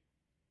say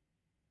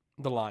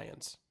the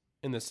Lions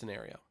in this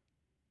scenario.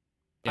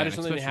 Yeah, I just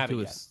don't think they have it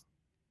yet.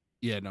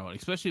 Yeah, no,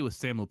 especially with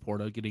Sam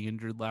Laporta getting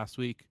injured last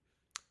week.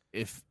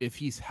 If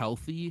he's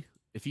healthy,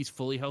 if he's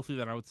fully healthy,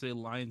 then I would say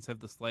Lions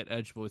have the slight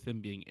edge, but with him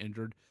being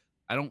injured,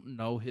 I don't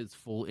know his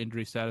full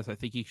injury status. I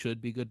think he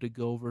should be good to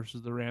go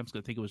versus the Rams.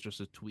 I think it was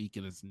just a tweak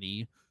in his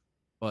knee.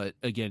 But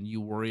again, you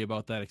worry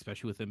about that,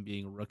 especially with him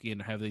being a rookie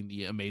and having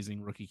the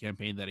amazing rookie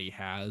campaign that he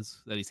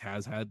has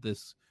had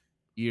this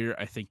year.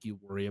 I think you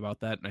worry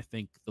about that, and I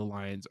think the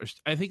Lions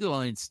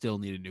still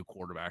need a new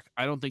quarterback.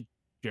 I don't think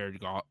Jared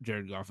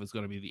Goff is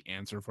going to be the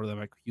answer for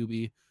them at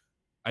QB.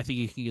 I think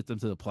he can get them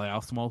to the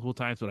playoffs multiple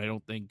times, but I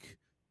don't think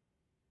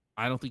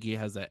he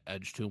has that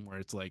edge to him where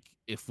it's like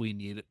if we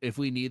need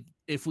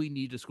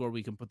to score,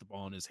 we can put the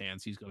ball in his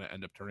hands. He's going to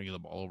end up turning the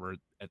ball over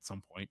at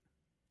some point.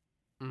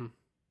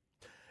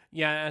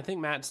 Yeah, I think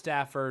Matt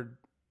Stafford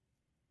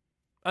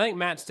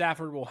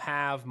will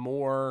have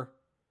more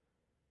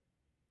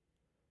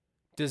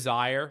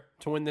desire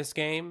to win this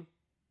game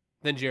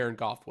than Jared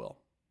Goff will.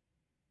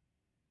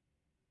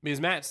 Because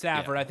Matt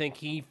Stafford, I think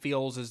he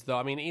feels as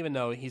though, even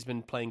though he's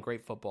been playing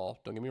great football,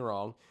 don't get me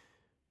wrong,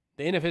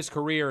 the end of his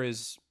career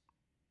is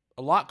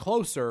a lot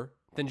closer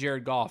than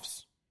Jared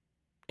Goff's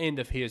end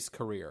of his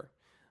career.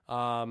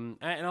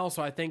 And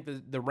also, I think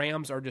the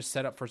Rams are just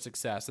set up for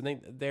success. I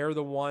think they're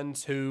the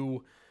ones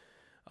who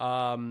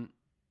are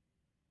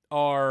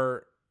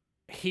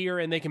here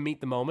and they can meet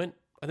the moment.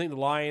 I think the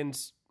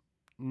Lions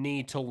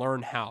need to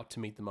learn how to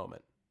meet the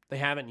moment. They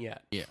haven't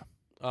yet. Yeah.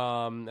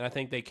 And I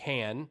think they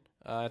can.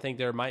 I think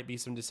there might be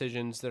some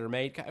decisions that are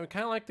made, kind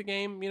of like the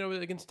game,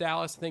 against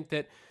Dallas. I think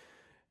that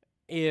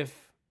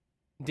if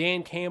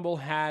Dan Campbell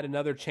had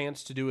another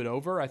chance to do it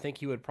over, I think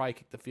he would probably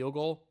kick the field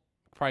goal,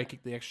 probably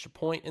kick the extra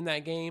point in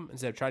that game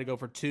instead of try to go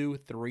for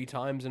 2-3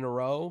 times in a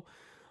row.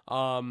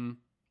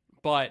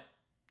 But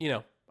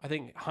I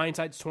think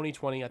hindsight's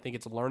 2020. I think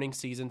it's a learning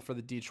season for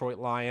the Detroit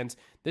Lions.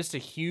 This is a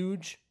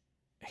huge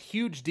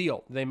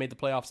deal. They made the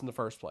playoffs in the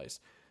first place.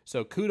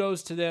 So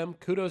kudos to them.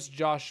 Kudos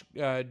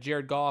to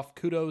Jared Goff.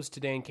 Kudos to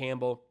Dan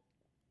Campbell.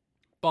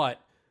 But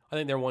I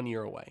think they're 1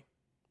 year away.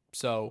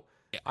 So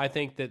yeah. I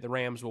think that the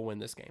Rams will win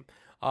this game.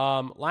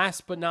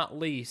 Last but not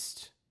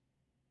least,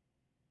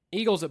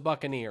 Eagles at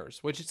Buccaneers,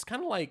 which it's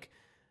kind of like,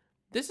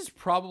 this is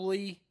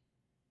probably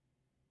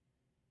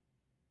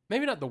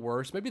maybe not the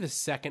worst, maybe the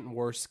second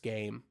worst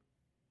game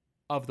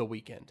of the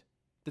weekend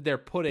that they're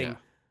putting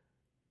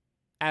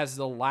as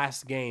the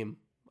last game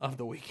of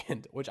the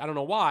weekend, which I don't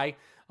know why,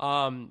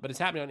 but it's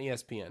happening on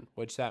ESPN,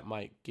 which that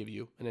might give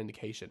you an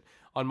indication.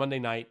 On Monday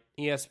night,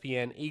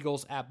 ESPN,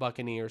 Eagles at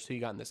Buccaneers. Who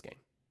you got in this game?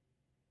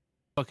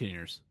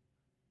 Buccaneers.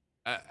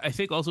 I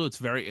think also it's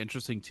very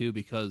interesting too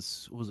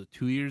because, was it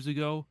 2 years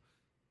ago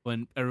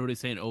when everybody's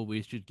saying, "Oh,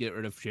 we should get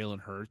rid of Jalen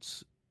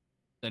Hurts"?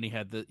 Then they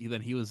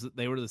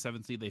were the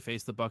 7th seed. They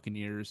faced the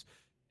Buccaneers,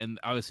 and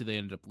obviously they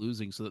ended up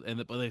losing. But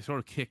they sort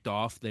of kicked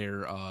off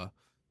their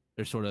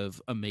sort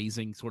of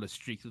amazing sort of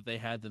streak that they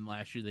had. Then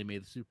last year they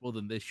made the Super Bowl.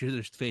 Then this year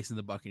they're facing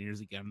the Buccaneers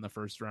again in the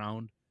first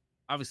round.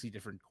 Obviously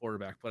different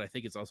quarterback, but I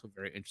think it's also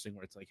very interesting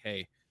where it's like,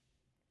 hey,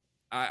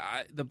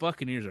 the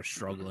Buccaneers are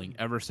struggling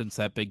ever since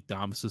that big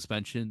Dom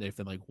suspension. They've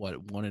been like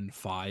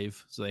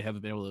 1-5, so they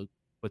haven't been able to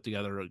put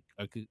together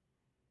a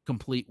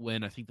complete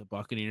win. I think the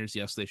Buccaneers,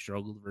 yes, they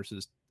struggled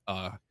versus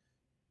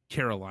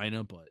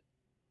Carolina, but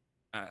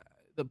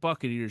the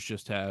Buccaneers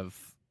just have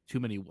too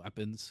many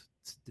weapons,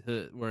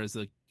 whereas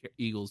the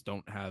Eagles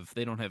don't have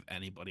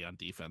anybody on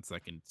defense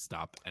that can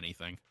stop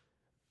anything.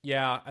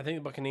 Yeah, I think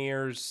the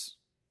Buccaneers,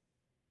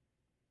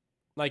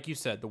 like you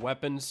said, the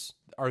weapons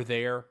are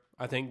there.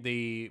 I think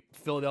the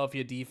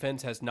Philadelphia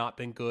defense has not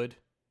been good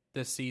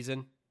this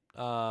season,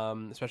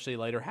 especially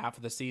later half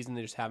of the season.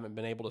 They just haven't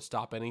been able to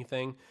stop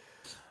anything.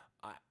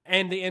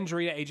 And the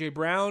injury to A.J.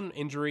 Brown,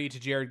 injury to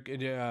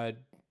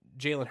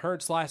Jalen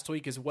Hurts last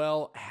week as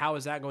well. How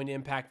is that going to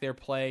impact their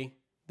play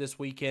this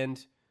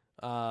weekend?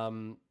 A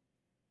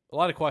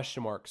lot of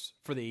question marks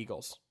for the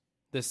Eagles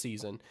this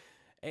season.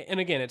 And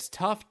again, it's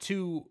tough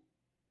to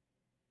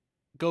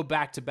go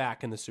back to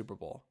back in the Super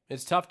Bowl.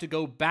 It's tough to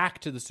go back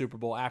to the Super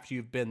Bowl after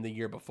you've been the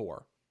year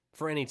before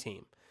for any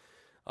team.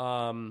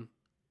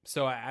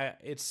 So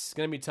it's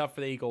going to be tough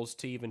for the Eagles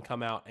to even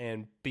come out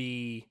and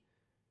be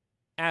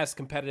as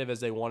competitive as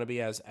they want to be,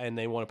 and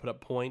they want to put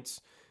up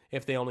points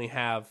if they only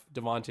have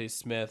Devontae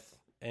Smith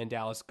and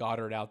Dallas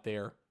Goedert out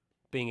there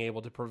being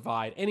able to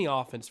provide any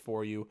offense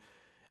for you.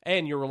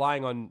 And you're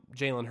relying on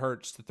Jalen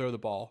Hurts to throw the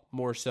ball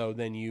more so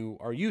than you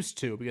are used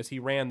to, because he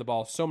ran the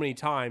ball so many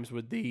times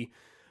with the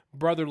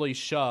brotherly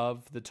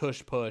shove, the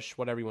tush push,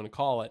 whatever you want to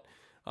call it.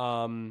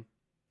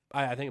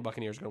 I think the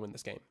Buccaneers are going to win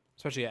this game,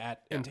 especially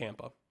in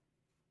Tampa.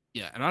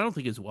 Yeah, and I don't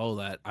think as well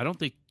that I don't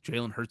think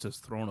Jalen Hurts has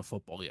thrown a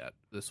football yet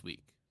this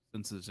week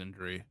since his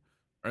injury,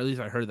 or at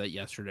least I heard that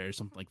yesterday or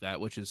something like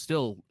that, which is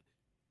still,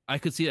 I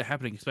could see that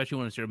happening, especially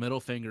when it's your middle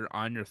finger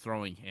on your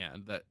throwing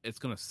hand. That it's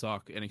going to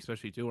suck, and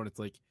especially too when it's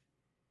like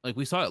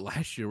we saw it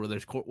last year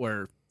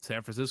where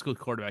San Francisco's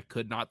quarterback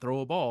could not throw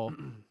a ball.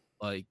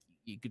 Like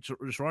you could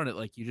just run it,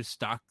 like you just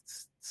stock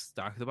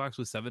the box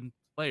with 7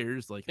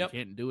 players, like you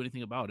can't do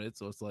anything about it.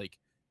 So it's like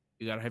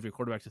you got to have your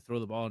quarterback to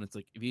throw the ball, and it's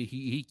like if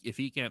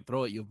he can't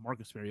throw it, you have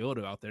Marcus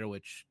Mariota out there.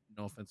 Which,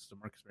 no offense to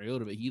Marcus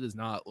Mariota, but he does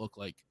not look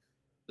like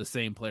the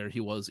same player he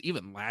was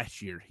even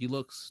last year. He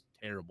looks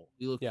terrible.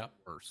 He looks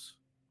worse.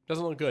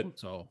 Doesn't look good.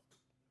 So,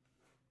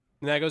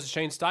 and that goes to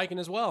Shane Steichen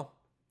as well.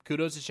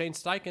 Kudos to Shane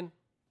Steichen.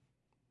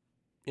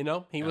 You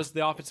know, he was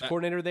the offensive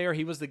coordinator there.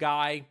 He was the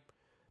guy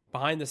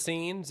behind the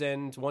scenes,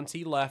 and once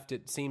he left,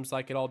 it seems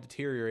like it all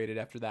deteriorated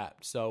after that.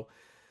 So,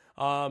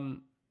 I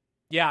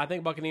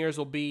think Buccaneers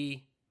will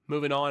be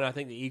moving on. I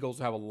think the Eagles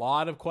will have a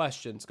lot of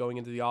questions going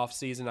into the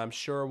offseason. I'm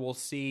sure we'll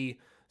see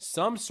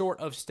some sort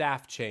of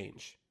staff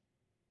change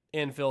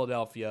in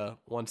Philadelphia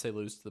once they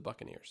lose to the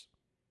Buccaneers.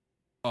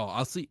 Oh,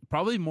 I'll see.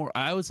 Probably more.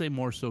 I would say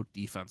more so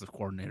defensive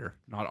coordinator,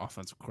 not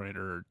offensive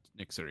coordinator.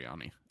 Nick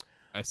Sirianni.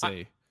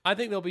 I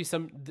think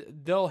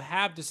they'll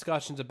have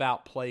discussions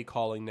about play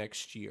calling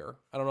next year.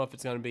 I don't know if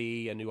it's going to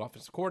be a new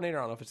offensive coordinator.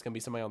 I don't know if it's going to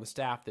be somebody on the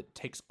staff that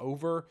takes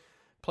over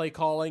play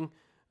calling.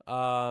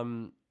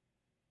 Something's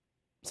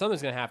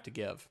going to have to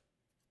give.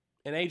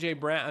 And A.J.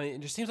 Brown, I mean,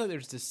 it just seems like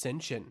there's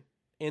dissension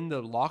in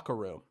the locker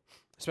room,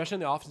 especially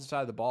on the offensive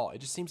side of the ball. It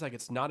just seems like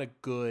it's not a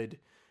good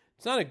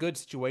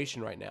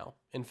situation right now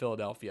in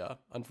Philadelphia,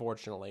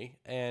 unfortunately.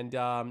 And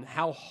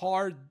how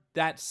hard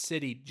that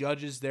city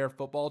judges their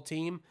football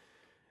team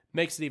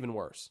makes it even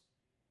worse.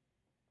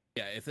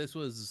 Yeah, if this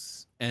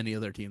was any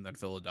other team than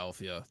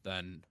Philadelphia,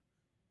 then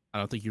I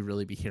don't think you'd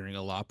really be hearing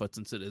a lot. But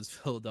since it is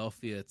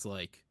Philadelphia, it's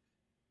like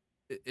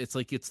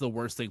it's the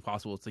worst thing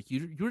possible. It's like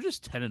you were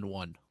just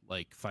 10-1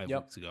 like 5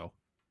 weeks ago.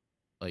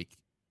 Like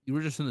you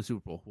were just in the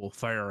Super Bowl. We'll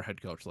fire our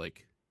head coach.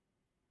 Like,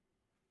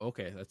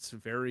 okay, that's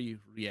very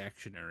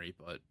reactionary,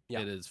 but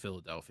it is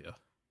Philadelphia.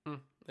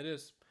 It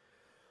is.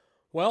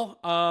 Well,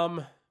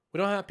 we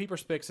don't have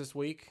Peepers picks this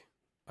week.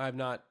 I have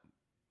not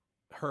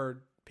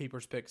heard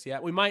Peepers picks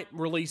yet. We might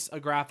release a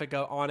graphic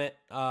on it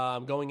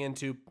going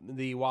into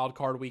the wild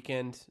card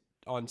weekend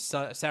on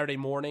Saturday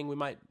morning. We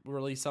might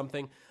release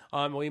something.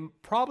 We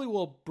probably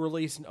will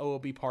release an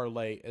OOB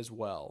parlay as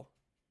well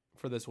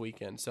for this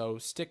weekend. So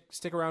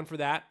stick around for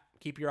that.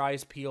 Keep your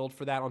eyes peeled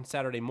for that on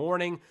Saturday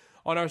morning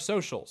on our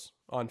socials,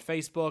 on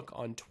Facebook,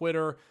 on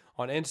Twitter,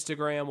 on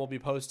Instagram. We'll be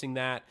posting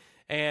that.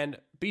 And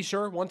be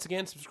sure, once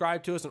again,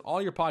 subscribe to us on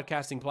all your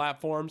podcasting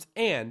platforms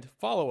and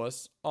follow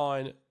us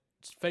on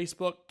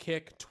Facebook,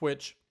 Kick,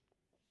 Twitch,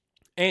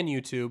 and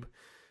YouTube.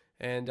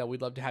 And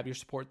we'd love to have your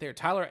support there.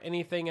 Tyler,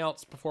 anything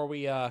else before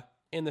we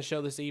end the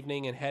show this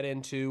evening and head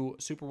into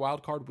Super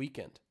Wildcard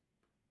Weekend?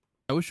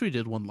 I wish we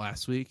did one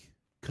last week,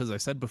 because I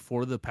said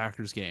before the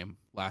Packers game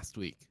last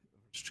week,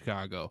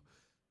 Chicago,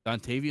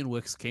 Dontavian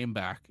Wicks came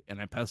back, and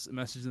I passed a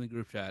message in the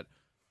group chat.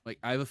 Like,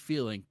 I have a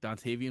feeling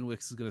Dontavian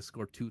Wicks is going to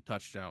score 2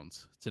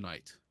 touchdowns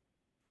tonight.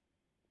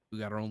 We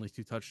got our only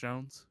 2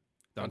 touchdowns.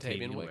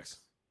 Dontavian Wicks.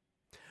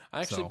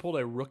 I actually pulled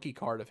a rookie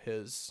card of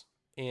his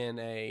in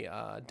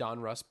a Don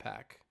Russ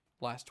pack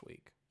last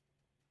week.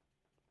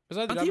 Was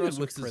that Don Russ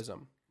or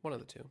Prism? One of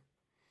the two.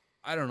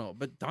 I don't know,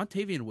 but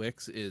Dontavian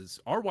Wicks is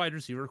our wide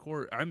receiver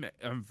core. I'm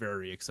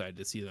very excited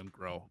to see them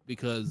grow,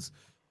 because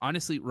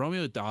honestly,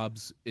 Romeo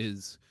Doubs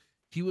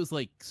he was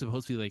like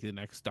supposed to be like the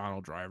next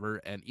Donald Driver,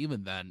 and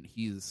even then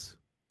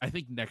I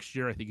think next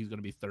year he's going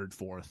to be 3rd,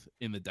 4th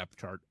in the depth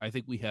chart. I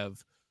think we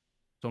have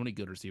so many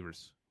good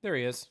receivers. There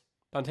he is.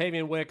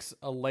 Dontavian Wicks,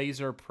 a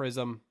laser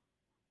prism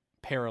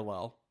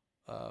parallel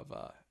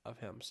of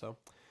him. So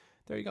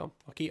there you go.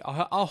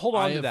 I'll hold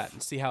on to that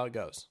and see how it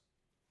goes.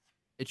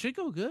 It should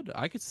go good.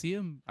 I could see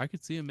him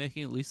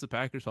making at least the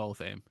Packers Hall of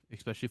Fame,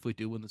 especially if we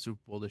do win the Super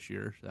Bowl this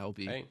year. That will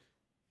be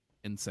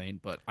insane.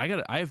 But I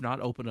have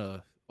not opened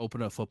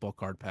a football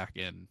card pack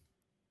in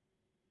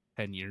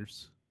 10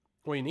 years.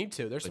 Well, you need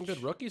to. There's some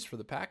good rookies for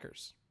the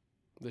Packers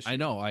this year. I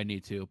know I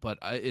need to, but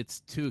it's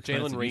too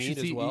expensive. Jalen Reed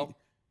as well.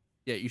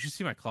 Yeah, you should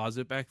see my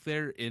closet back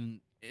there. In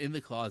the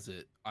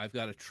closet, I've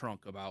got a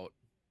trunk about,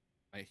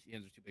 my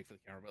hands are too big for the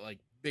camera, but like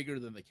bigger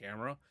than the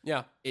camera.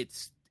 Yeah.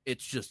 It's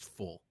just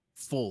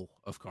full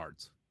of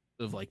cards.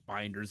 of like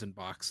binders and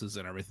boxes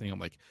and everything. I'm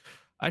like,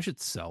 I should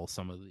sell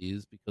some of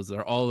these because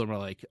they're all of them are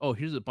like, oh,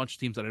 here's a bunch of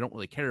teams that I don't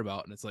really care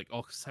about, and it's like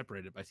all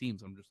separated by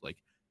teams. I'm just like,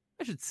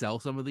 I should sell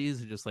some of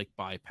these and just like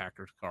buy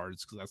Packers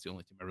cards because that's the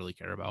only team I really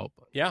care about.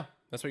 But Yeah,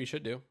 that's what you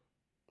should do.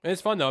 And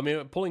it's fun though. I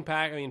mean, pulling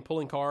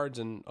cards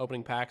and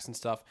opening packs and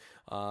stuff.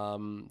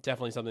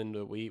 Definitely something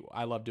that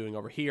I love doing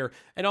over here.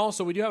 And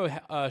also, we do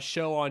have a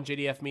show on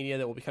JDF Media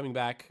that will be coming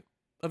back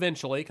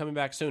eventually, coming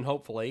back soon,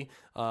 hopefully.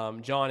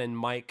 John and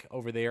Mike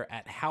over there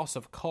at House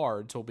of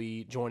Cards will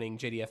be joining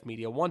JDF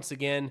Media once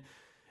again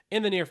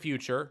in the near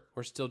future.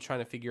 We're still trying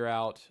to figure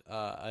out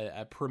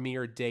a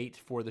premiere date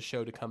for the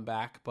show to come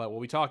back, but we'll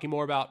be talking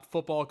more about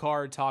football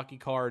cards, hockey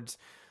cards,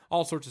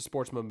 all sorts of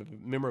sports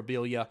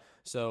memorabilia,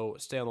 so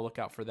stay on the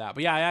lookout for that.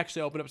 But yeah, I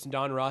actually opened up some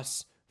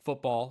Donruss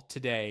football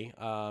today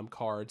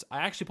cards. I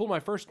actually pulled my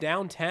first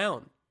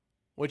Downtown,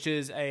 which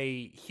is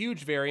a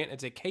huge variant.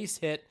 It's a case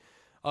hit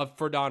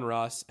for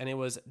Donruss, and it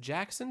was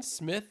Jackson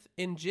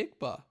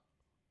Smith-Njigba,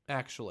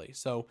 actually.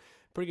 So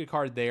pretty good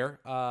card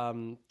there.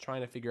 Trying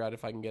to figure out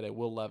if I can get a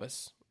Will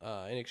Levis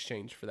in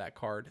exchange for that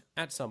card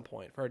at some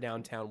point for a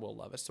Downtown Will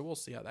Levis. So we'll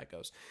see how that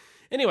goes.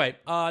 Anyway,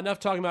 enough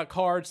talking about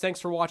cards.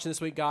 Thanks for watching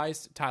this week,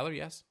 guys. Tyler,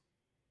 yes?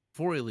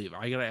 before we leave,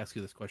 I got to ask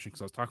you this question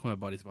because I was talking to my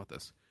buddies about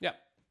this. Yeah.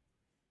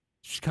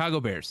 Chicago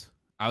Bears.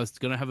 I was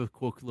going to have a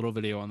quick little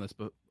video on this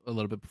but a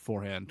little bit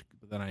beforehand,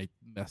 but then I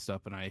messed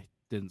up and I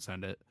didn't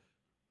send it.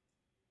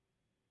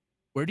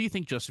 Where do you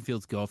think Justin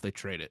Fields go if they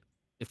trade it?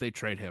 If they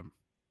trade him?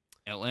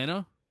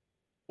 Atlanta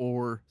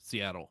or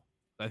Seattle?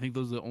 I think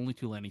those are the only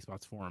two landing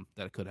spots for him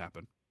that could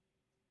happen.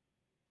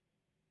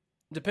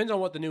 Depends on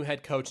what the new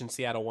head coach in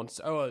Seattle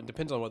wants. Oh, it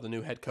depends on what the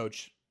new head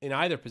coach in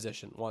either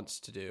position wants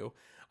to do.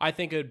 I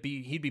think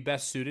he'd be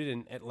best suited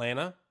in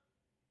Atlanta,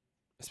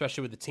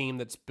 especially with the team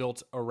that's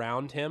built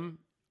around him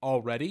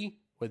already,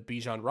 with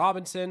Bijan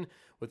Robinson,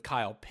 with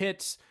Kyle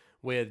Pitts,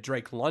 with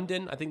Drake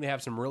London. I think they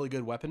have some really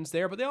good weapons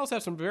there, but they also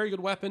have some very good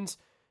weapons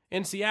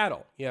in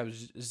Seattle. You have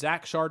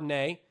Zach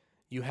Charbonnet.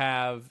 You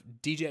have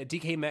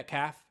DK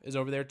Metcalf is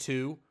over there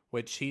too,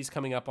 which he's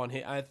coming up on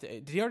his.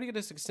 Did he already get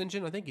his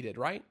extension? I think he did,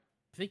 right?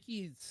 I think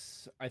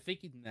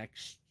he's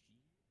next.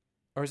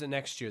 Or is it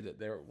next year that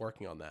they're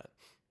working on that?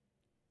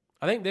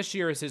 I think this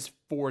year is his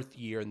 4th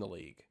year in the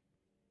league.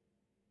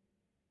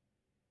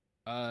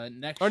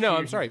 Next. Oh no, year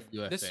I'm sorry. He's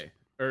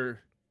a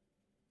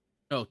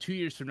UFA. 2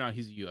 years from now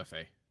he's a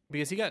UFA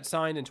because he got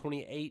signed in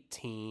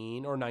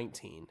 2018 or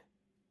 19.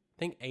 I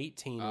think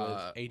 18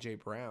 with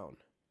AJ Brown.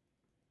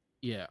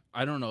 Yeah,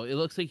 I don't know. It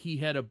looks like he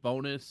had a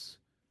bonus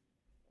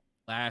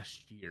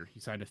last year. He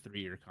signed a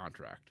 3-year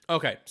contract.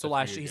 Okay, so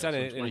last year he signed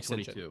an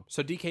extension.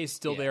 So DK's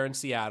still there in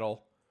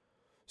Seattle.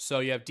 So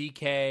you have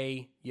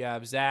DK, you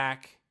have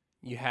Zach,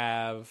 you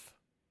have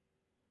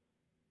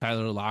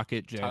Tyler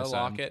Lockett,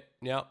 JSN.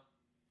 Yep.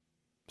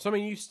 So I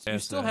mean, you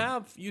still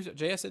have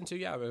JSN too.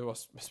 Yeah, well,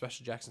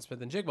 especially Jackson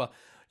Smith-Njigba.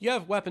 You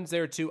have weapons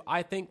there too.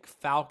 I think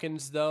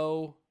Falcons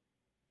though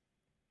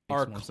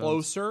are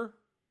closer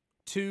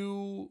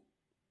to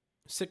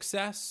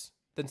success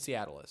than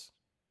Seattle is.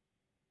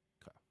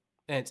 Okay.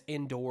 And it's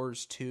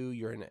indoors too.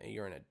 You're in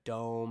a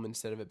dome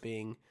instead of it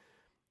being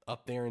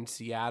up there in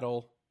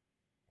Seattle.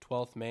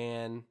 12th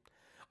man.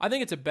 I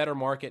think it's a better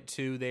market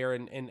too there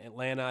in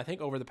Atlanta. I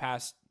think over the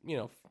past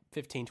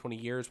 15, 20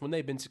 years when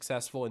they've been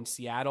successful in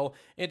Seattle,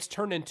 it's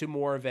turned into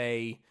more of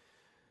a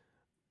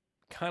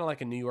kind of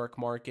like a New York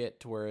market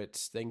to where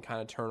they can kind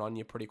of turn on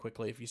you pretty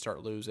quickly if you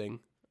start losing,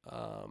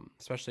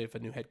 especially if a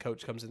new head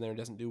coach comes in there and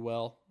doesn't do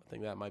well. I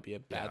think that might be a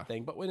bad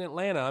thing. But in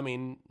Atlanta, I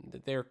mean,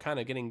 they're kind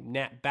of getting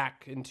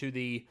back into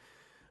the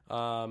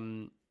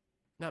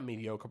not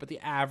mediocre, but the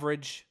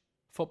average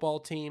football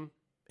team,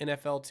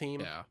 NFL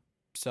team. Yeah.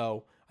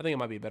 So I think it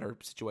might be a better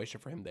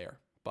situation for him there,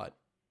 but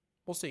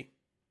we'll see.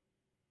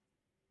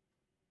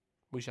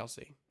 We shall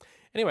see.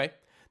 Anyway,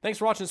 thanks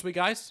for watching this week,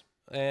 guys.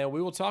 And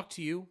we will talk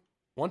to you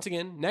once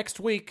again next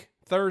week,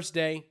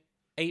 Thursday,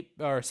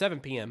 7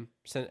 p.m.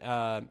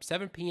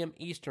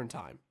 Eastern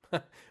time,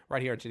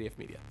 right here on JDF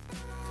Media.